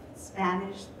use of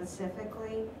Spanish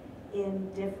specifically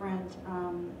in different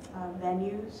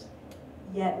venues,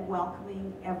 yet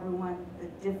welcoming everyone, the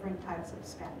different types of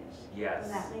Spanish? Yes.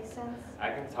 Does that make sense? I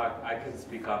can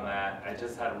speak on that.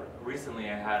 Recently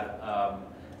I had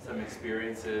some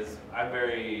experiences. I'm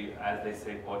very, as they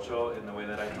say, pocho in the way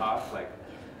that I talk. Like,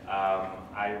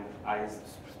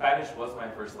 Spanish was my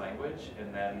first language,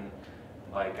 and then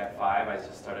like at 5, I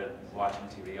just started watching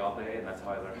TV all day, and that's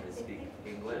how I learned to speak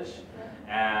English.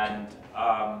 And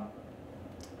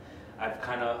I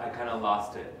kind of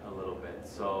lost it a little bit.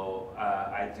 So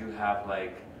I do have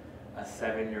like a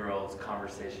 7-year-old's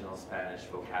conversational Spanish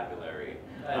vocabulary.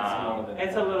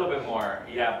 It's a little bit more,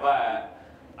 yeah, but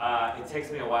it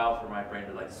takes me a while for my brain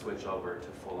to like switch over to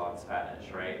full-on Spanish,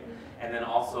 right? And then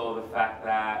also the fact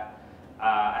that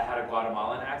I had a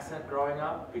Guatemalan accent growing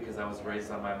up because I was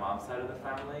raised on my mom's side of the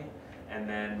family, and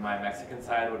then my Mexican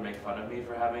side would make fun of me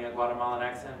for having a Guatemalan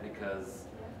accent because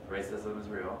racism is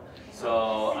real.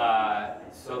 So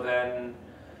then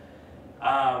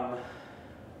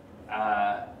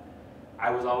I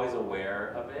was always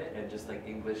aware of it, and just like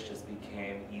English just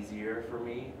became easier for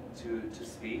me to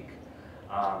speak.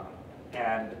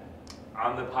 And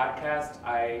on the podcast,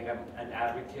 I am an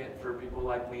advocate for people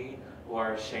like me who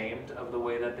are ashamed of the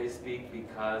way that they speak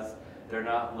because they're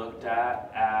not looked at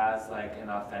as like an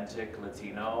authentic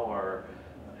Latino or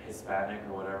Hispanic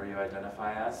or whatever you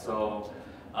identify as. So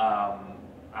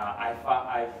I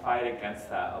fight against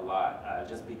that a lot,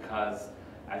 just because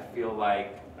I feel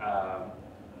like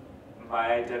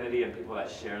my identity and people that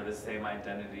share the same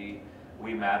identity,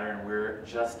 we matter, and we're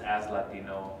just as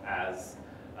Latino as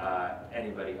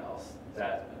anybody else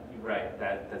that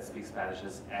speaks Spanish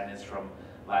and is from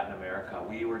Latin America.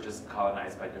 We were just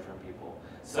colonized by different people.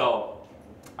 So,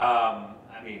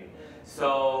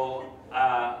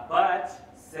 but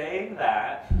saying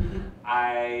that,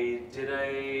 I did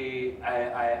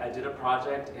a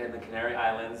project in the Canary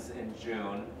Islands in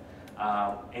June,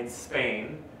 in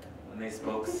Spain, when they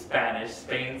spoke Spanish,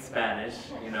 Spain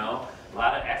Spanish, you know, a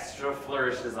lot of extra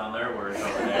flourishes on their words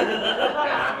over there.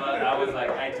 And I was like,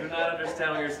 I do not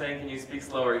understand what you're saying, can you speak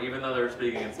slower, even though they were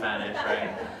speaking in Spanish,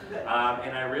 right?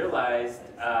 And I realized,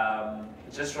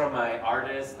 just from my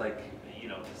artist, like, you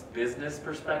know, just business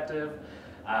perspective,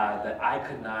 that I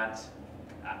could not,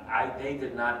 they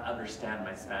did not understand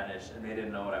my Spanish, and they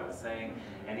didn't know what I was saying.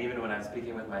 And even when I'm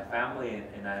speaking with my family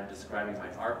and I'm describing my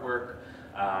artwork,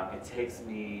 it takes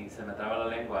me, se me traba la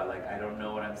lengua, like I don't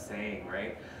know what I'm saying,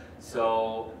 right?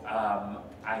 So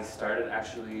I started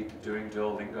actually doing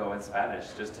Duolingo in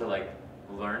Spanish just to like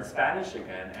learn Spanish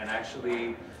again and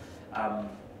actually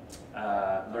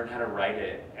learn how to write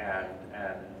it, and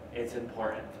it's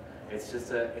important. It's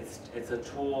just it's a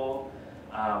tool.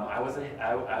 I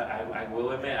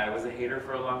will admit I was a hater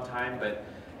for a long time, but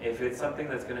if it's something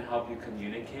that's going to help you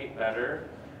communicate better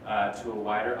to a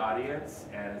wider audience,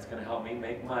 and it's going to help me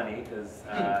make money because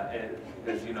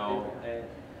you know,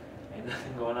 ain't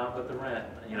nothing going on but the rent,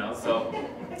 you know. So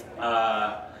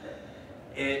I've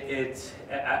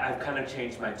kind of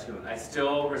changed my tune. I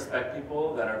still respect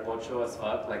people that are pocho as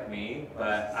fuck like me,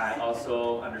 but I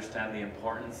also understand the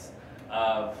importance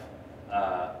of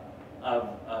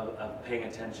paying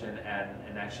attention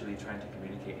and actually trying to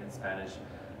communicate in Spanish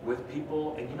with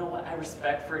people. And you know what I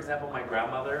respect? For example, my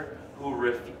grandmother, who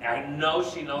I know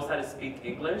she knows how to speak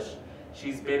English.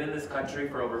 She's been in this country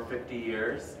for over 50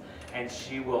 years, and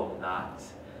she will not,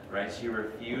 right? She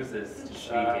refuses to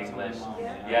speak English.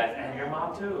 Yes, and your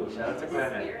mom too. Shout out to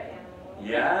Clement.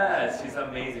 Yes, she's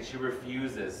amazing. She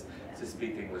refuses to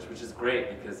speak English, which is great,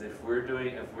 because if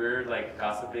we're like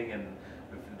gossiping and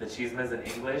the chismes in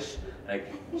English,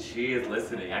 like she is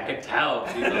listening. I can tell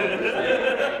she's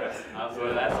listening.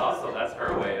 So that's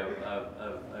her way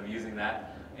of using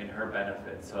that in her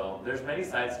benefit. So there's many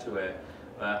sides to it,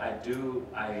 but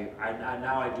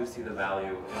now I do see the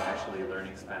value in actually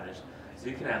learning Spanish. So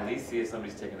you can at least see if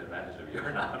somebody's taking advantage of you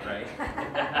or not, right?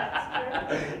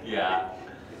 Yeah.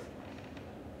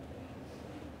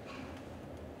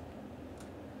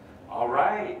 All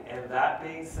right, and that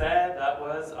being said, that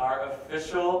was our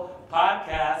official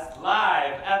podcast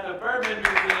live at the Berman Museum.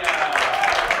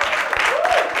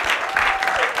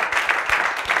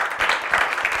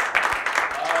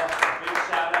 Big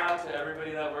shout out to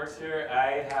everybody that works here.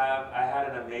 I had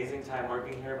an amazing time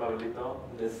working here, Pablito.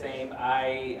 The same.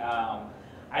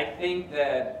 I think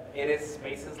that it is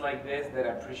spaces like this that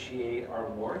appreciate our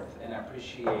worth and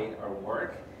appreciate our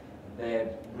work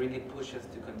that really push us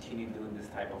to continue doing this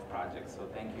type of project. So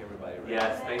thank you, everybody.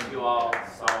 Yes, thank you all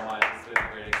so much. It's been a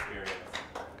great experience.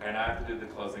 And I have to do the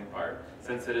closing part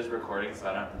since it is recording, so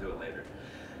I don't have to do it later.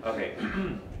 Okay.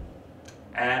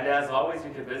 And as always,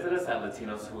 you can visit us at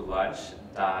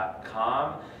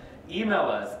latinoswholunch.com. Email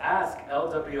us,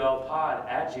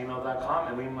 asklwlpod@gmail.com,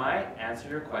 and we might answer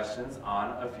your questions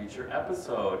on a future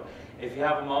episode. If you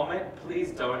have a moment,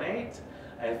 please donate.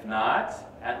 If not,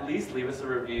 at least leave us a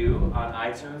review on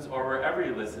iTunes or wherever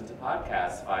you listen to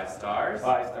podcasts. 5 stars.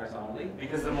 5 stars only.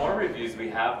 Because the more reviews we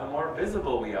have, the more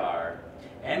visible we are.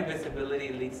 And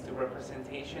visibility leads to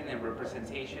representation, and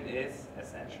representation is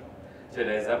essential.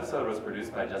 Today's episode was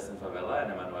produced by Justin Favela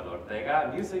and Emmanuel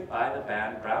Ortega. Music by the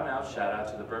band Brown Out. Shout out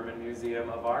to the Berman Museum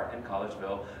of Art in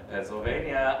Collegeville,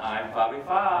 Pennsylvania. I'm Fabi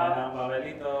Fa. And I'm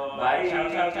Babelito. Bye. Ciao,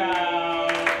 ciao, ciao.